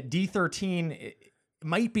 and that D13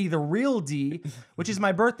 might be the real D, which is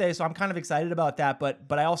my birthday, so I'm kind of excited about that. But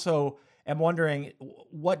I also am wondering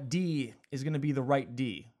what D is going to be the right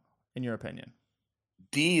D, in your opinion.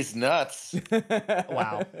 D's nuts.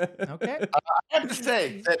 Wow. Okay. I have to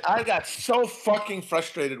say that I got so fucking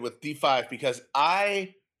frustrated with D5 because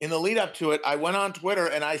in the lead up to it, I went on Twitter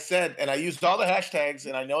and I said, and I used all the hashtags,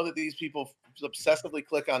 and I know that these people obsessively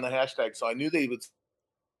click on the hashtag, so I knew they would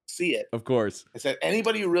see it. Of course. I said,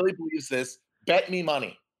 anybody who really believes this, bet me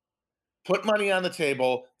money. Put money on the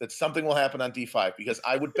table that something will happen on D5 because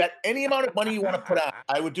I would bet any amount of money you want to put on.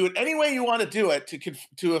 I would do it any way you want to do it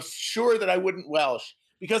to assure that I wouldn't Welsh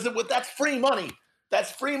because that's free money.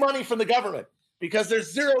 That's free money from the government because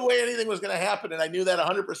there's zero way anything was going to happen, and I knew that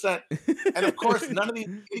 100%. And of course, none of these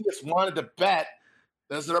idiots wanted to bet.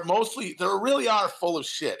 They really are full of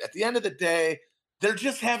shit. At the end of the day, they're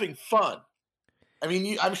just having fun. I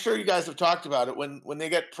mean, I'm sure you guys have talked about it when they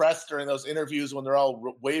get pressed during those interviews when they're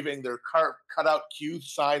all waving their cutout Q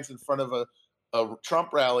signs in front of a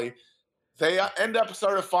Trump rally. They end up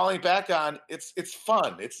sort of falling back on it's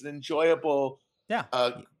fun. It's an enjoyable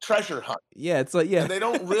treasure hunt. Yeah, it's like And they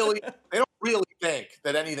don't really think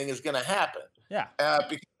that anything is going to happen. Yeah,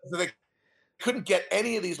 because they couldn't get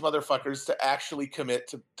any of these motherfuckers to actually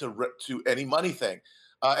commit to any money thing.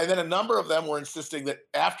 And then a number of them were insisting that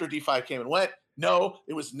after D5 came and went. No,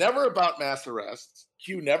 it was never about mass arrests.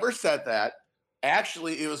 Q never said that.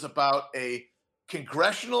 Actually, it was about a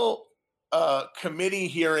congressional committee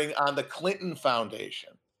hearing on the Clinton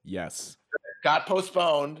Foundation. Yes. Got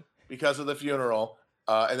postponed because of the funeral,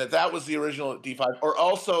 and that was the original D5. Or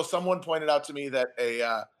also, someone pointed out to me that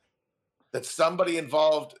that somebody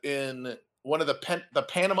involved in one of the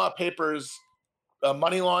Panama Papers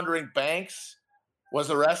money laundering banks was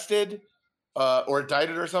arrested. Or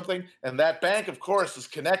indicted or something. And that bank, of course, is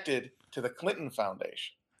connected to the Clinton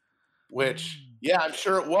Foundation, which, I'm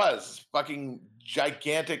sure it was. Fucking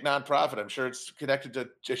gigantic nonprofit. I'm sure it's connected to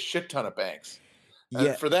a shit ton of banks.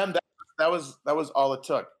 And for them, that was all it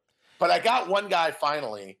took. But I got one guy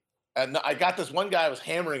finally, and I got this one guy who was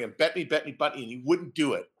hammering and bet me, and he wouldn't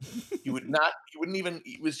do it. He wouldn't even,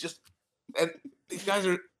 he was just, and these guys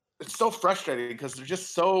it's so frustrating because they're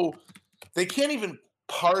just so, they can't even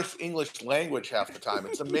parse English language half the time.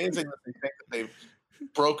 It's amazing that they think that they've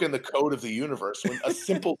broken the code of the universe when a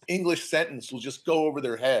simple English sentence will just go over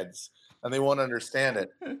their heads and they won't understand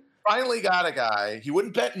it. Finally got a guy. He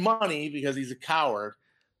wouldn't bet money because he's a coward.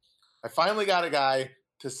 I finally got a guy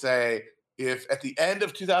to say if at the end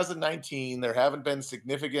of 2019 there haven't been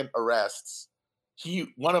significant arrests,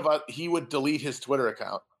 he would delete his Twitter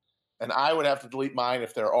account and I would have to delete mine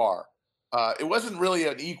if there are. It wasn't really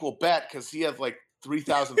an equal bet because he has like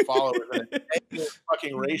 3,000 followers and a negative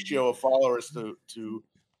fucking ratio of followers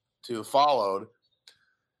to followed.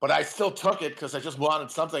 But I still took it because I just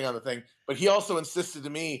wanted something on the thing. But he also insisted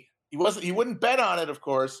to me, he wouldn't bet on it, of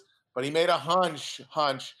course, but he made a hunch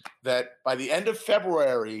that by the end of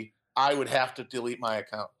February, I would have to delete my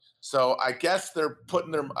account. So I guess they're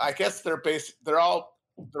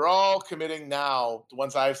all committing now, the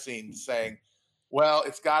ones I've seen, saying, well,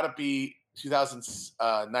 it's got to be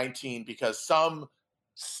 2019 because some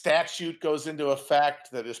statute goes into effect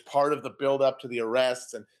that is part of the buildup to the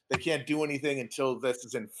arrests, and they can't do anything until this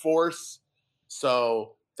is in force.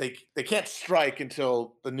 So they can't strike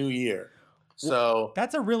until the new year. So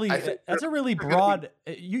that's a really broad.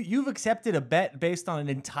 You've accepted a bet based on an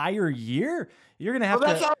entire year. You're gonna have to.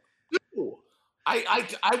 That's all I do.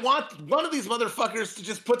 I want one of these motherfuckers to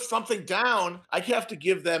just put something down. I have to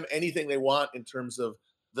give them anything they want in terms of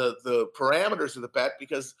the parameters of the bet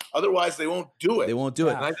because otherwise they won't do it. They won't do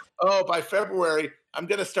it. And by February, I'm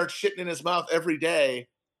going to start shitting in his mouth every day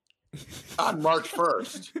on March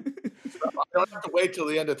 1st. So don't have to wait till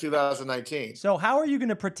the end of 2019. So how are you going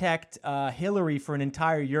to protect Hillary for an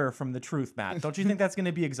entire year from the truth, Matt? Don't you think that's going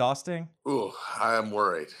to be exhausting? Ooh, I am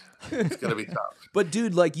worried. It's going to be tough. But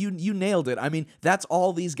dude, like you nailed it. I mean, that's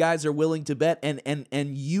all these guys are willing to bet,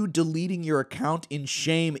 and you deleting your account in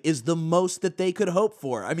shame is the most that they could hope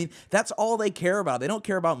for. I mean, that's all they care about. They don't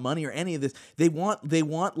care about money or any of this. They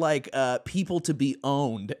want like people to be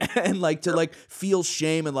owned and like to like feel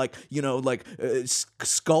shame and like, you know, like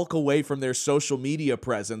skulk away from their social media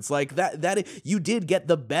presence. Like that you did get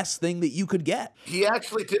the best thing that you could get. He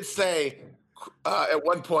actually did say at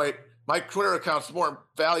one point, my Twitter account's more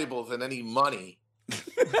valuable than any money. So,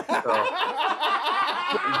 it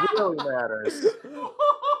really matters.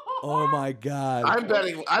 Oh my God! I'm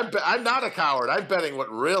betting. I'm not a coward. I'm betting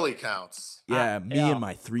what really counts. Yeah, me and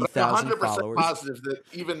my 3,000 followers. Positive that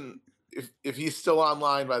even if he's still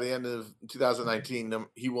online by the end of 2019,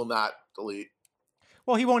 he will not delete.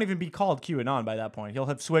 Well, he won't even be called QAnon by that point. He'll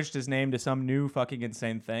have switched his name to some new fucking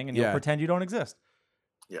insane thing, and he'll pretend you don't exist.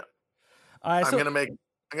 Yeah. I'm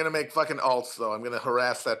gonna make fucking alts though. I'm gonna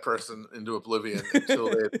harass that person into oblivion until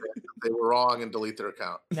they were wrong and delete their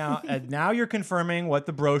account. Now you're confirming what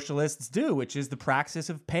the brocialists do, which is the praxis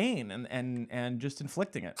of pain and just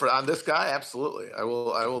inflicting it. On this guy, absolutely. I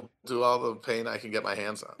will do all the pain I can get my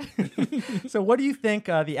hands on. So what do you think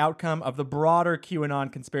the outcome of the broader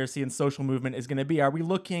QAnon conspiracy and social movement is going to be? Are we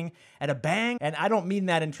looking at a bang? And I don't mean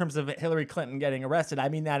that in terms of Hillary Clinton getting arrested. I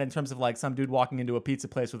mean that in terms of like some dude walking into a pizza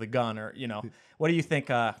place with a gun, or, you know, what do you think?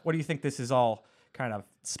 What do you think this is all kind of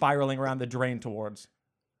spiraling around the drain towards?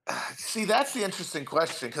 See, that's the interesting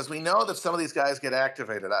question, because we know that some of these guys get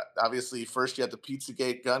activated. Obviously, first you had the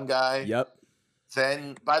Pizzagate gun guy. Yep.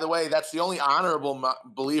 Then, by the way, that's the only honorable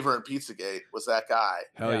believer in Pizzagate was that guy.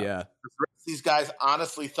 Hell yeah. These guys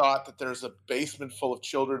honestly thought that there's a basement full of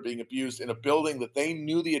children being abused in a building that they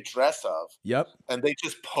knew the address of. Yep. And they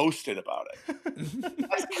just posted about it.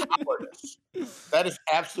 That's cowardice. That is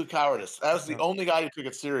absolute cowardice. That was the only guy who took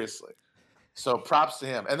it seriously. So props to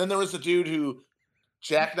him. And then there was a dude who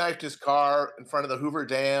jackknifed his car in front of the Hoover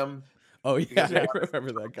Dam. Oh yeah, I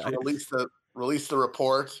remember that guy. Release the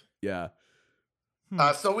report. Yeah.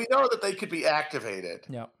 So we know that they could be activated.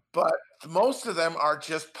 Yeah. But most of them are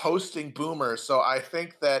just posting boomers. So I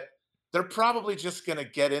think that they're probably just going to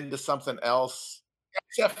get into something else.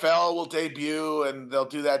 XFL will debut and they'll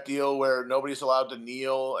do that deal where nobody's allowed to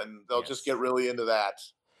kneel, and they'll just get really into that.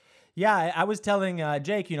 Yeah, I was telling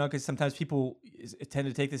Jake, you know, because sometimes people tend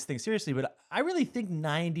to take this thing seriously, but I really think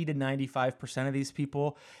 90 to 95% of these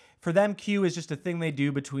people, for them, Q is just a thing they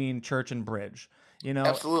do between church and bridge. You know,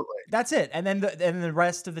 absolutely. That's it. And then the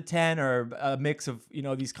rest of the 10 are a mix of, you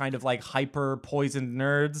know, these kind of like hyper poisoned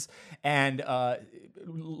nerds and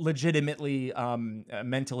legitimately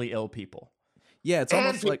mentally ill people. Yeah, it's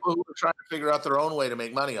almost like people who are trying to figure out their own way to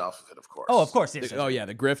make money off of it, of course. Oh, of course. Yes, oh yeah,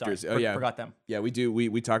 the grifters. Sorry, oh yeah, forgot them. Yeah, we do.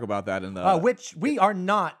 We talk about that in the which we are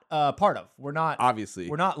not part of. We're not obviously.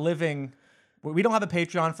 We're not living. We don't have a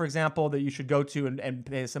Patreon, for example, that you should go to and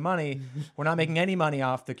pay some money. We're not making any money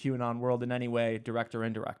off the QAnon world in any way, direct or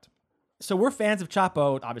indirect. So we're fans of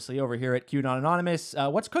Chapo, obviously, over here at QAnon Anonymous.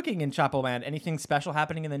 What's cooking in Chapo land? Anything special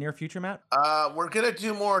happening in the near future, Matt? We're going to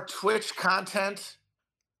do more Twitch content.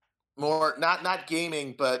 More, not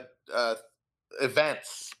gaming, but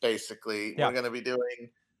events, basically. Yeah. We're going to be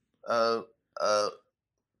doing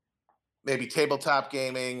maybe tabletop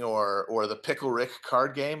gaming or the Pickle Rick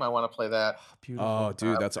card game. I want to play that. Beautiful. Oh,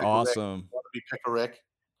 dude, that's awesome. I want to be Pickle Rick.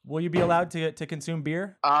 Will you be allowed to consume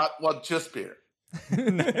beer? Well, just beer.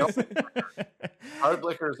 Hard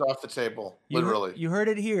liquor is off the table, literally. You heard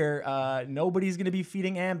it here. Nobody's going to be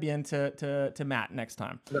feeding Ambien to Matt next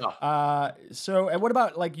time. No. So, and what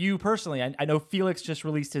about like you personally? I know Felix just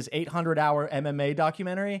released his 800-hour MMA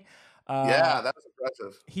documentary. Yeah, that was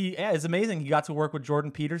impressive. It's amazing. He got to work with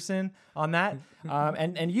Jordan Peterson on that.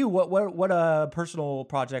 And you, what personal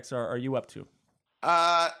projects are you up to?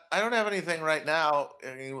 I don't have anything right now.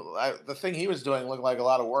 I mean, the thing he was doing looked like a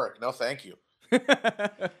lot of work. No, thank you.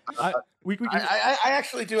 I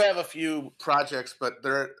actually do have a few projects, but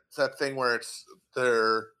it's that thing where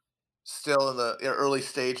they're still in the early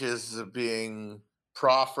stages of being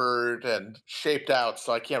proffered and shaped out,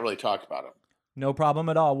 so I can't really talk about them. No problem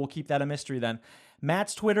at all. We'll keep that a mystery then.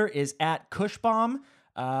 Matt's Twitter is @Cushbomb.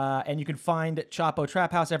 And you can find Chapo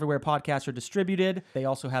Trap House everywhere podcasts are distributed. They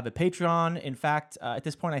also have a Patreon. In fact, at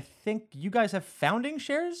this point, I think you guys have founding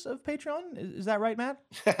shares of Patreon. Is that right, Matt?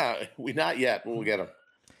 We not yet, but we'll get them.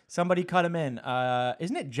 Somebody cut them in.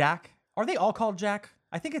 Isn't it Jack? Are they all called Jack?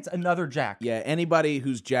 I think it's another Jack. Yeah, anybody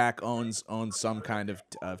who's Jack owns some kind of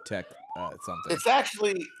tech something. It's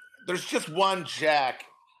actually, there's just one Jack,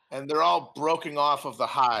 and they're all broken off of the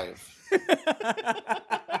hive.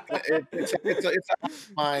 It's a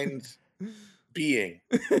mind being.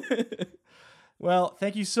 Well,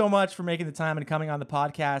 thank you so much for making the time and coming on the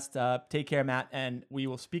podcast. Take care, Matt, and we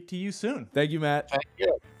will speak to you soon. Thank you, Matt. Thank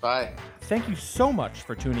you. Bye. Thank you so much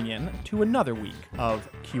for tuning in to another week of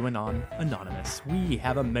QAnon Anonymous. We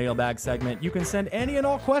have a mailbag segment. You can send any and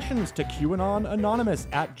all questions to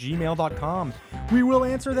QAnonAnonymous@gmail.com. We will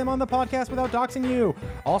answer them on the podcast without doxing you.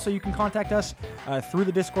 Also, you can contact us through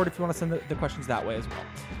the Discord if you want to send the questions that way as well.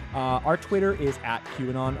 Our Twitter is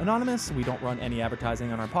 @QAnon Anonymous. We don't run any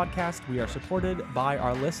advertising on our podcast. We are supported by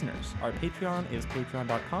our listeners. Our Patreon is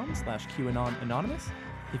patreon.com/QAnon Anonymous.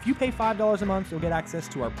 If you pay $5 a month, you'll get access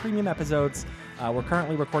to our premium episodes. We're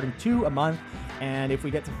currently recording 2 a month, and if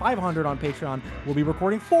we get to 500 on Patreon, we'll be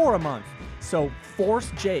recording 4 a month. So force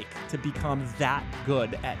Jake to become that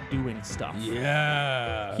good at doing stuff.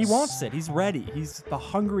 Yeah. He wants it. He's ready. He's the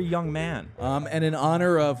hungry young man. And in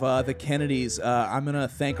honor of the Kennedys, I'm going to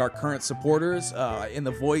thank our current supporters in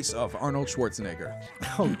the voice of Arnold Schwarzenegger.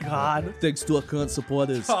 Oh, God. Thanks to our current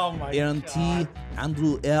supporters. Oh, my Aaron God. T,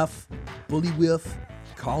 Andrew F, Bully Whiff,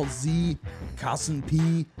 Carl Z, Carson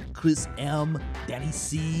P, Chris M, Danny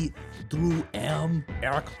C, Drew M,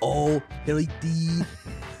 Eric O, Harry D,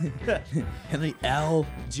 Henry L,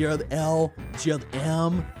 Gerald L, Gerald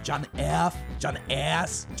M, John F, John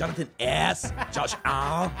S, Jonathan S, Josh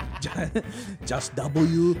R, Josh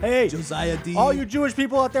W, Hey, Josiah D, all you Jewish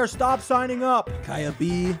people out there, stop signing up. Kaya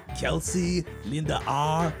B, Kelsey, Linda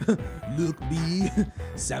R, Luke B,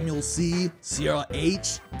 Samuel C, Sierra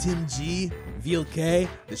H, Tim G, VLK,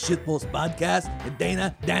 The Shitpost Podcast, and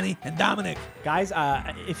Dana, Danny, and Dominic. Guys,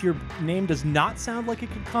 if your name does not sound like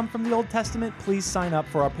it could come from the Old Testament, please sign up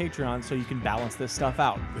for our Patreon so you can balance this stuff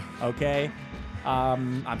out, okay?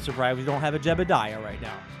 I'm surprised we don't have a Jebediah right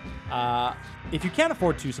now. If you can't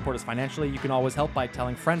afford to support us financially, you can always help by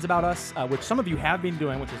telling friends about us, which some of you have been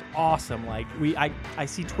doing, which is awesome. Like, I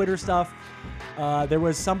see Twitter stuff. There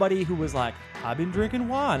was somebody who was like, I've been drinking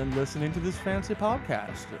wine and listening to this fancy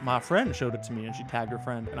podcast. My friend showed it to me, and she tagged her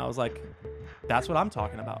friend. And I was like, that's what I'm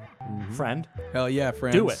talking about. Friend. Hell yeah,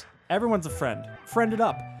 friends. Do it. Everyone's a friend. Friend it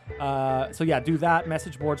up. So yeah, do that.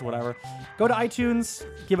 Message boards, whatever. Go to iTunes.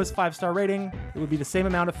 Give us a 5-star rating. It would be the same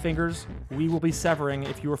amount of fingers we will be severing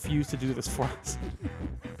if you refuse to do this for us.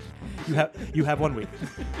 You have 1 week.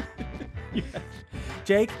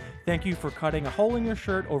 Jake, thank you for cutting a hole in your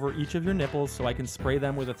shirt over each of your nipples so I can spray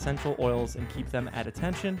them with essential oils and keep them at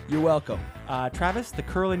attention. You're welcome. Travis, the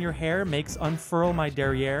curl in your hair makes unfurl my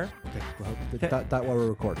derriere. That while we're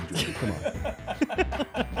recording, Julie. Come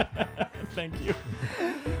on. Thank you.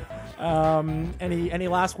 Any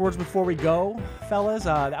last words before we go, fellas?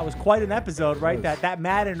 That was quite an episode, right? That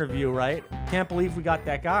Matt interview, right? Can't believe we got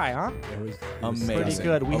that guy, huh? It was Amazing. Pretty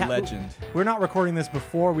good. A legend. We're not recording this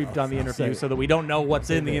before we've done the interview, so that we don't know what's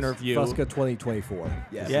in the interview. Fusca 2024.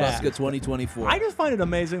 Yes, Yeah. Fusca 2024. I just find it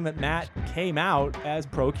amazing that Matt came out as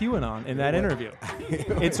pro QAnon in that interview.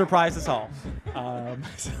 It surprised us all.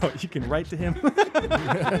 So you can write to him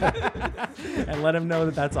and let him know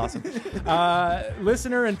that that's awesome.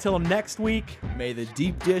 Listener, until next week. May the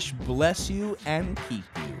deep dish bless you and keep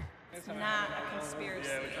you. It's not a conspiracy,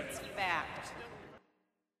 it's fact.